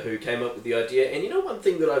Richter who came up with the idea. And you know one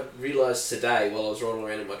thing that I realised today while I was rolling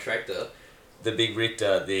around in my tractor. The Big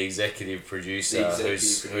Richter, the executive producer,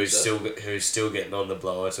 who's still getting on the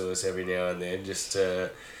blower to us every now and then, just to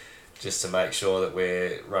make sure that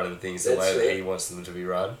we're running things the way that he wants them to be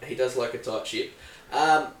run. He does like a tight ship.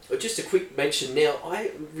 Just a quick mention now,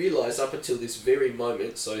 I realised up until this very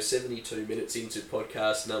moment, so 72 minutes into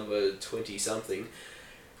podcast number 20-something,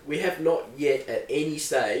 we have not yet at any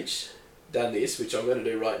stage done this, which I'm going to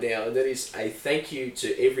do right now, and that is a thank you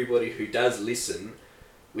to everybody who does listen.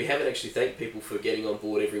 We haven't actually thanked people for getting on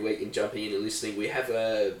board every week and jumping in and listening. We have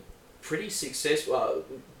a pretty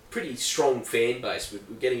pretty strong fan base.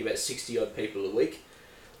 We're getting about 60 odd people a week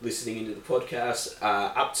listening into the podcast,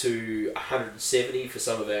 up to 170 for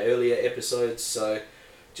some of our earlier episodes. So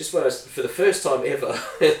just want to, for the first time ever,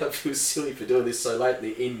 I feel silly for doing this so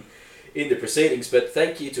lately in the proceedings, but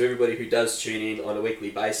thank you to everybody who does tune in on a weekly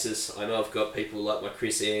basis. I know I've got people like my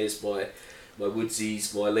Chris Ayres, my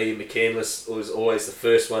Woodsies, my Liam McCandless was always the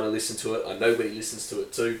first one to listen to it. I know when he listens to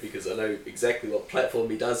it too, because I know exactly what platform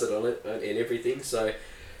he does it on it and everything. So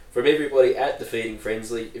from everybody at the Feeding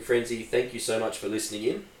Frenzy, thank you so much for listening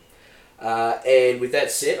in. And with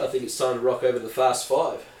that said, I think it's time to rock over to the Fast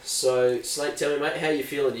Five. So, Snake, tell me, mate, how you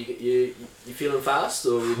feeling? You feeling fast,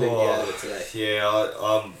 or we let you out of it today? Yeah,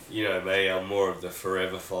 I'm. You know me, I'm more of the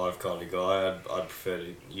forever five kind of guy. I'd prefer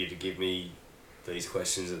you to give me these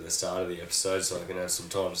questions at the start of the episode so I can have some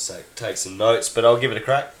time to take some notes. But I'll give it a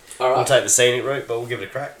crack. All right. We'll take the scenic route, but we'll give it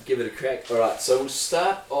a crack. Give it a crack. All right. So we'll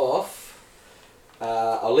start off.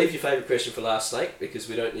 I'll leave your favourite question for last, Snake, because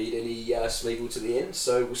we don't need any Smeagol to the end.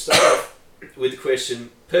 So we'll start off with the question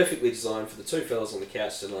perfectly designed for the two fellas on the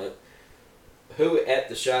couch tonight. Who at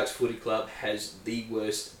the Sharks Footy Club has the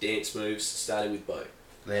worst dance moves, starting with Bo?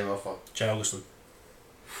 Liam Offer. Jay Augustin.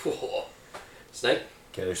 Snake?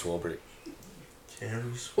 Gary Swarbrick.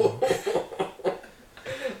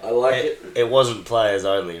 I like it. It wasn't players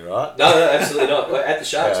only, right? No, absolutely not. At the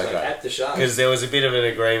Sharks, Yeah, okay. mate. At the Sharks. Because there was a bit of an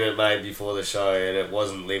agreement made before the show and it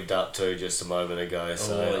wasn't lived up to just a moment ago.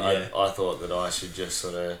 So yeah. I thought that I should just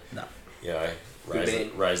sort of, No. you know,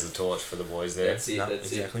 raise the torch for the boys there. That's it. No,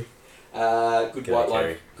 That's exactly. it. Good G'day, white line.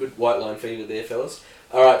 Kerry. Good white line fever there, fellas.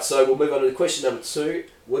 All right, so we'll move on to question number 2.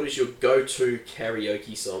 What is your go-to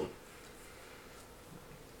karaoke song?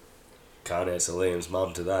 Can't answer Liam's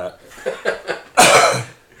mum to that.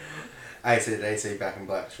 AC/DC Back in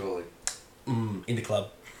Black, surely. In the club.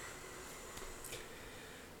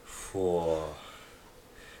 For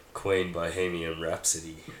Queen Bohemian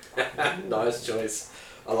Rhapsody. Nice choice.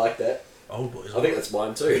 I like that. Old boys. I think that's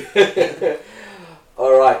mine too.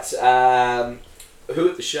 All right. Who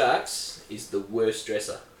at the Sharks is the worst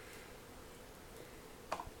dresser?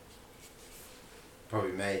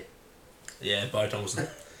 Probably me. Yeah, Bo Thompson.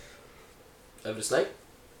 Over to Snake.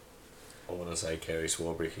 I want to say Kerry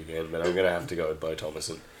Swarbrick again, but I'm going to have to go with Bo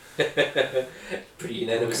Thomason. Pretty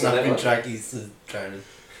unanimous on I've that been one. trackies to training.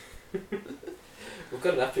 We've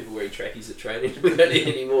got enough people wearing trackies at training. We don't need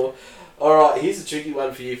any more. All right, here's a tricky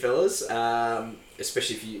one for you fellas,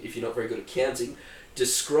 especially if you're not very good at counting.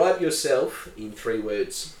 Describe yourself in 3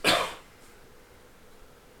 words.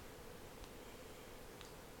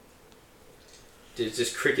 There's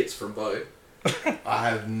just crickets from Bo. I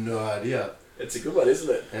have no idea. It's a good one, isn't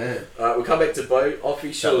it? Yeah. All right, we'll come back to Bo. Offie, That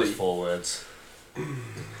was surely. 4 words.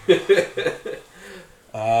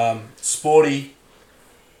 Sporty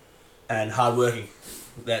and hardworking.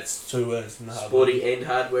 That's 2 words. And Sporty and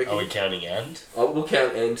hardworking. Are we counting and? Oh, we'll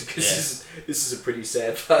count and because Yeah. this is a pretty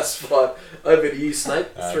sad fast 5. Over to you, Snake.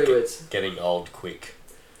 3 words. Getting old quick.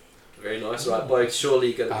 Very nice. Right, Bo, surely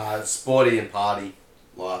you're going to... Sporty and party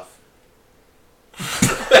life.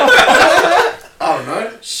 Oh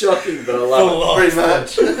no. Shocking, but I love Pretty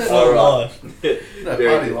much. All right. No, Very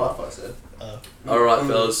party good. life, I said. Alright,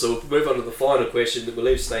 fellas, so we'll move on to the final question. We'll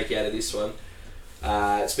leave Snake out of this one.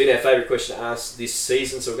 It's been our favourite question to ask this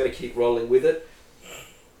season, so we're going to keep rolling with it.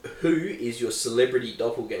 Who is your celebrity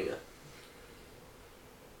doppelganger?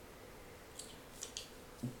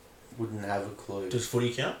 Wouldn't have a clue. Does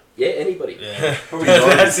footy count? Yeah, anybody. Yeah. Probably Noble.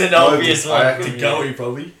 That's an obvious Noble. one. I reckon, Goey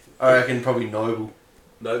probably. I reckon probably Noble.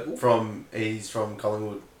 Noble? He's from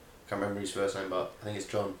Collingwood. Can't remember his first name, but I think it's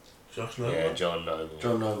John. Josh Noble. Yeah, John Noble.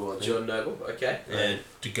 John Noble, I think. John Noble, okay. Yeah,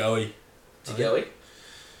 DeGoey. Tigoey?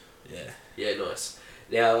 Yeah. Yeah, nice.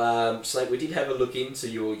 Now, Snake, we did have a look into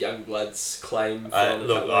your Young Bloods claim from a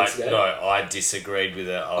Look, couple of weeks ago. I disagreed with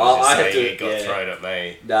it. I Oh, was just I have saying to- it got yeah. thrown at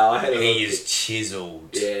me. No, I had a look. He is chiseled.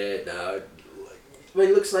 Yeah, no. I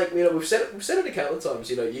mean, looks like, we've said it a couple of times,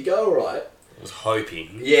 you go alright. I was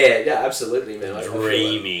hoping, Yeah, absolutely, man. I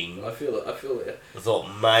dreaming. I feel it. I thought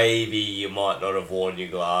maybe you might not have worn your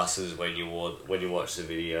glasses when you watched the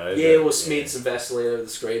video. Yeah, but, or smeared some Vaseline over the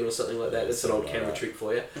screen or something like that. That's an old Something camera like trick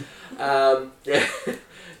for you. Yeah.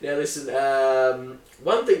 Now listen,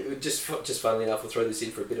 one thing, just funnily enough, we'll throw this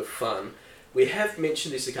in for a bit of fun. We have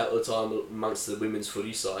mentioned this a couple of times amongst the women's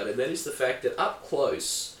footy side, and that is the fact that up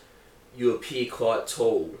close, you appear quite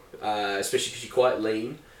tall, especially because you're quite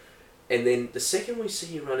lean. And then the second we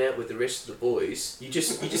see you run out with the rest of the boys, you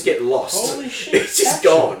just get lost. Holy shit. It's just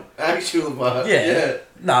gone. Actual, but Yeah.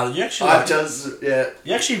 No, you actually yeah.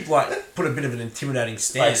 you actually put a bit of an intimidating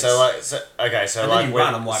stance. Like, And then you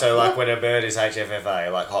run, I'm like, like when a bird is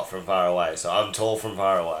HFFA, like hot from far away. So I'm tall from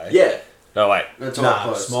far away. Yeah. No, wait. That's all Nah,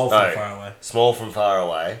 close. small from No. far away. Small from far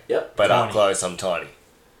away. Yep. But Tiny. up close, I'm tiny.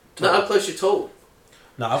 No, up close you're tall.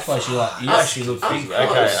 No, up close you Up- actually look up big.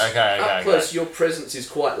 close. Okay. Up close, your presence is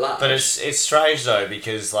quite large. But it's strange though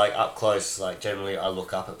because like up close, like generally I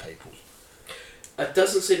look up at people. It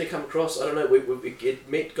doesn't seem to come across. I don't know.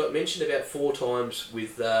 It got mentioned about 4 times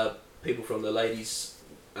with people from the ladies'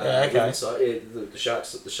 women's side, the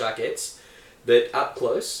Sharks, the Sharkettes. That up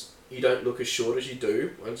close, you don't look as short as you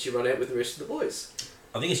do once you run out with the rest of the boys.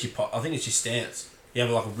 I think it's your stance. You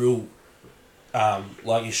have like a real,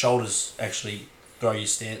 like your shoulders actually throw your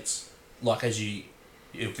stance, like as you're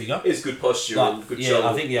bigger. It's good posture Like, and good yeah, shoulder.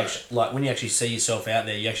 I think you actually, like when you actually see yourself out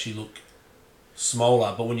there, you actually look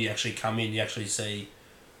smaller. But when you actually come in, you actually see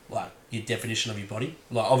like your definition of your body.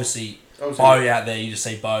 Like obviously, Bo out there, you just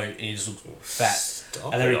see Bo and he just looks fat.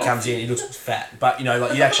 Stop And then it when he comes off. in, he looks fat. But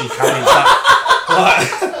like you actually come in,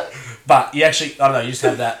 but you actually, I don't know, you just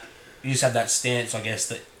have that stance, I guess,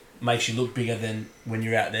 that makes you look bigger than when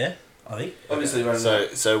you're out there. I think. Obviously,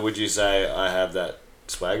 running So would you say I have that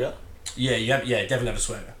swagger? Yeah, you have, definitely have a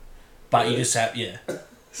swagger. But you just have,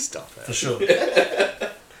 Stop it. for sure.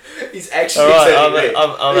 He's actually All right, telling me.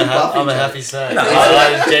 I'm a happy snake. No, I'm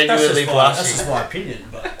that's genuinely that's blushing. just my opinion.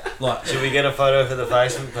 But like, Should we get a photo for the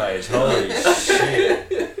Facebook page? Holy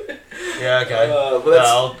shit. Yeah, okay. Well, No,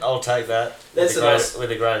 that's- I'll take that That's with a nice-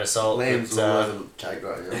 with a grain of salt. Liam's but, all over the Jake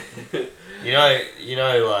right now.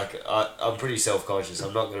 Like I'm pretty self-conscious.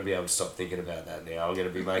 I'm not going to be able to stop thinking about that now. I'm going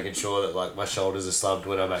to be making sure that like my shoulders are slumped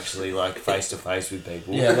when I'm actually like face to face with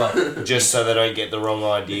people. Yeah, right. Just so they don't get the wrong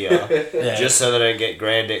idea. Yeah. Just so they don't get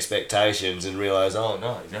grand expectations and realise, oh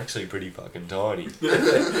no, he's actually pretty fucking tiny.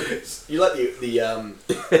 You like the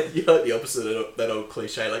you like the opposite of that old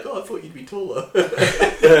cliche, like, oh, I thought you'd be taller.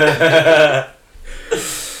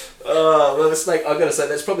 Oh well, Snake, I've got to say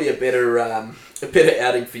that's probably a better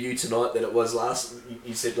outing for you tonight than it was last.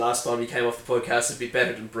 You said last time you came off the podcast a bit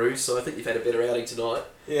battered and bruised, so I think you've had a better outing tonight.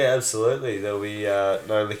 Yeah, absolutely. There'll be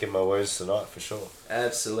no licking my wounds tonight for sure.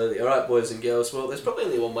 Absolutely. All right, boys and girls. Well, there's probably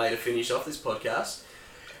only one way to finish off this podcast.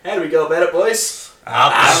 How do we go about it, boys?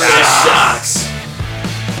 Up the the Sharks.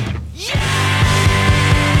 Yeah!